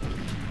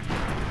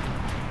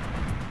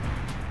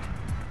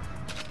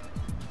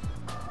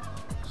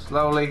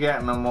 Slowly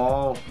getting them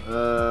all.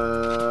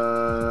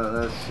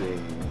 Let's see.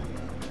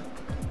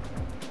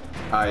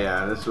 Oh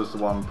yeah, this was the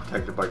one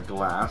protected by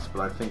glass,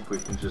 but I think we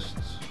can just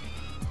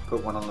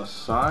put one on the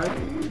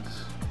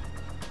sides.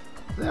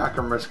 Yeah, I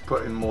can risk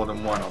putting more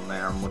than one on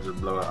there and we'll just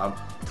blow it up.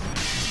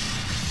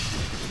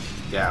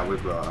 Yeah, we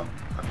blow it up.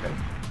 Okay.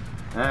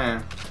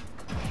 Yeah.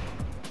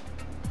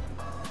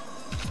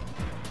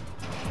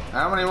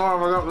 How many more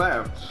have I got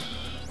left?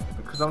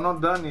 Because I'm not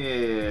done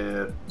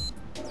yet.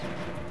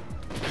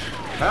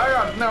 Oh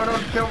god, no,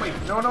 don't kill me.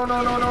 No, no,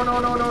 no, no, no, no,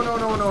 no, no, no,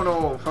 no, no,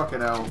 no.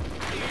 Fucking hell.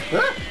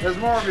 Ah, there's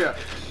more of you.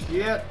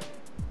 Shit.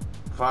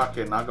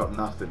 Fucking, I got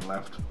nothing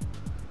left.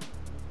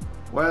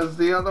 Where's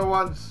the other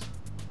ones?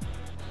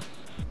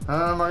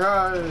 Oh my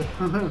god.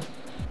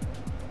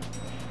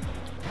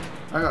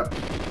 I got...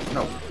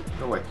 No,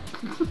 go away.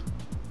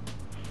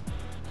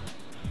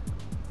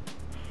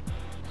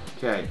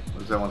 Okay,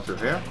 was that one through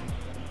here?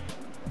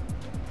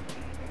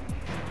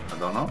 I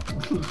don't know.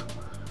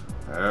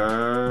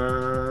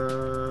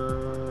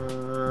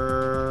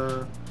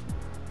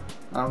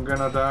 I'm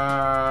gonna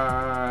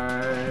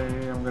die.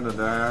 I'm gonna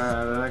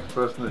die. The next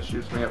person that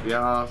shoots me up the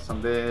ass,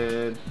 I'm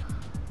dead.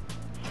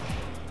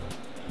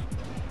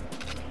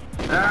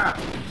 Ah!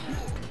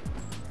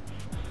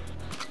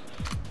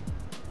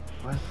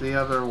 Where's the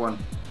other one?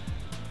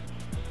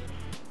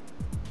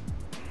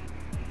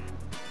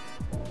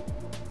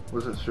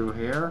 Was it through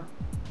here?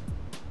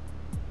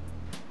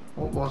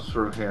 What was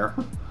through here?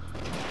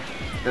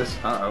 This,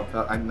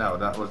 I know,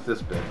 that was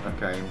this bit.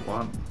 Okay,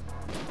 one.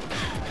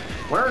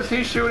 Where is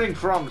he shooting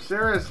from?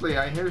 Seriously,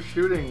 I hear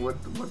shooting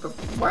with the,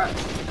 what?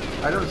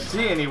 I don't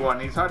see anyone.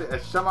 He's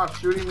somehow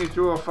shooting me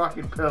through a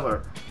fucking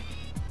pillar.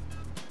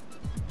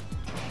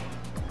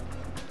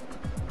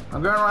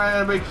 I'm going around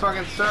in a big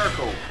fucking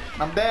circle.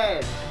 I'm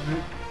dead.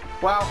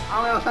 Well,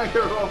 I'm gonna thank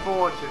you all for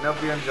watching. Hope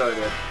you enjoyed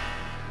it.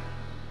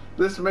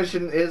 This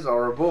mission is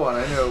horrible, and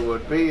I knew it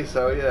would be,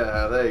 so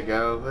yeah, there you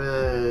go.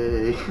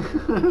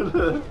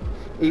 Hey.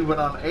 Even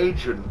on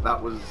Agent,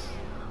 that was...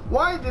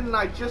 Why didn't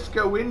I just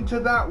go into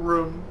that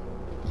room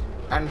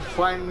and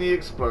find the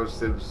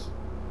explosives?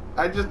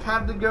 I just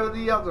had to go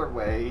the other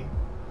way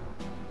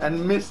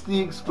and miss the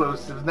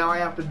explosives. Now I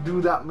have to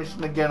do that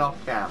mission again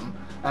off cam,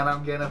 and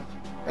I'm gonna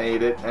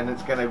hate it, and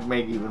it's gonna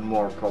make even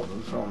more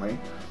problems for me.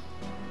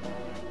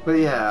 But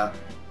yeah,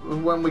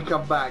 when we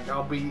come back,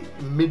 I'll be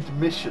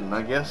mid-mission,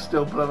 I guess,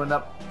 still blowing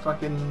up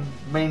fucking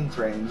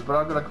mainframes, but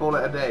I'm gonna call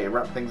it a day,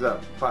 wrap things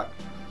up. Fuck.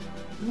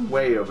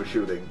 Way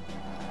overshooting.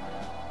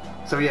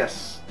 So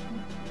yes,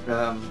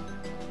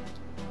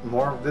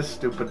 more of this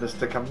stupidness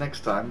to come next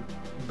time,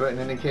 but in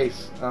any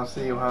case, I'll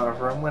see you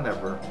however and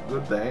whenever.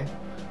 Good day,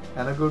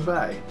 and a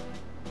goodbye.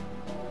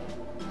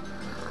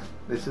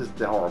 This is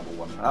the horrible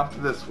one. After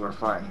this, we're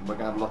fine. We're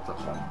gonna have lots of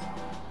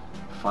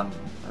fun,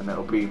 and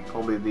it'll be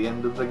probably the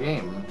end of the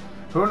game.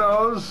 Who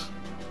knows?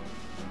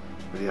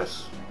 But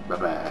yes, bye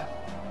bye.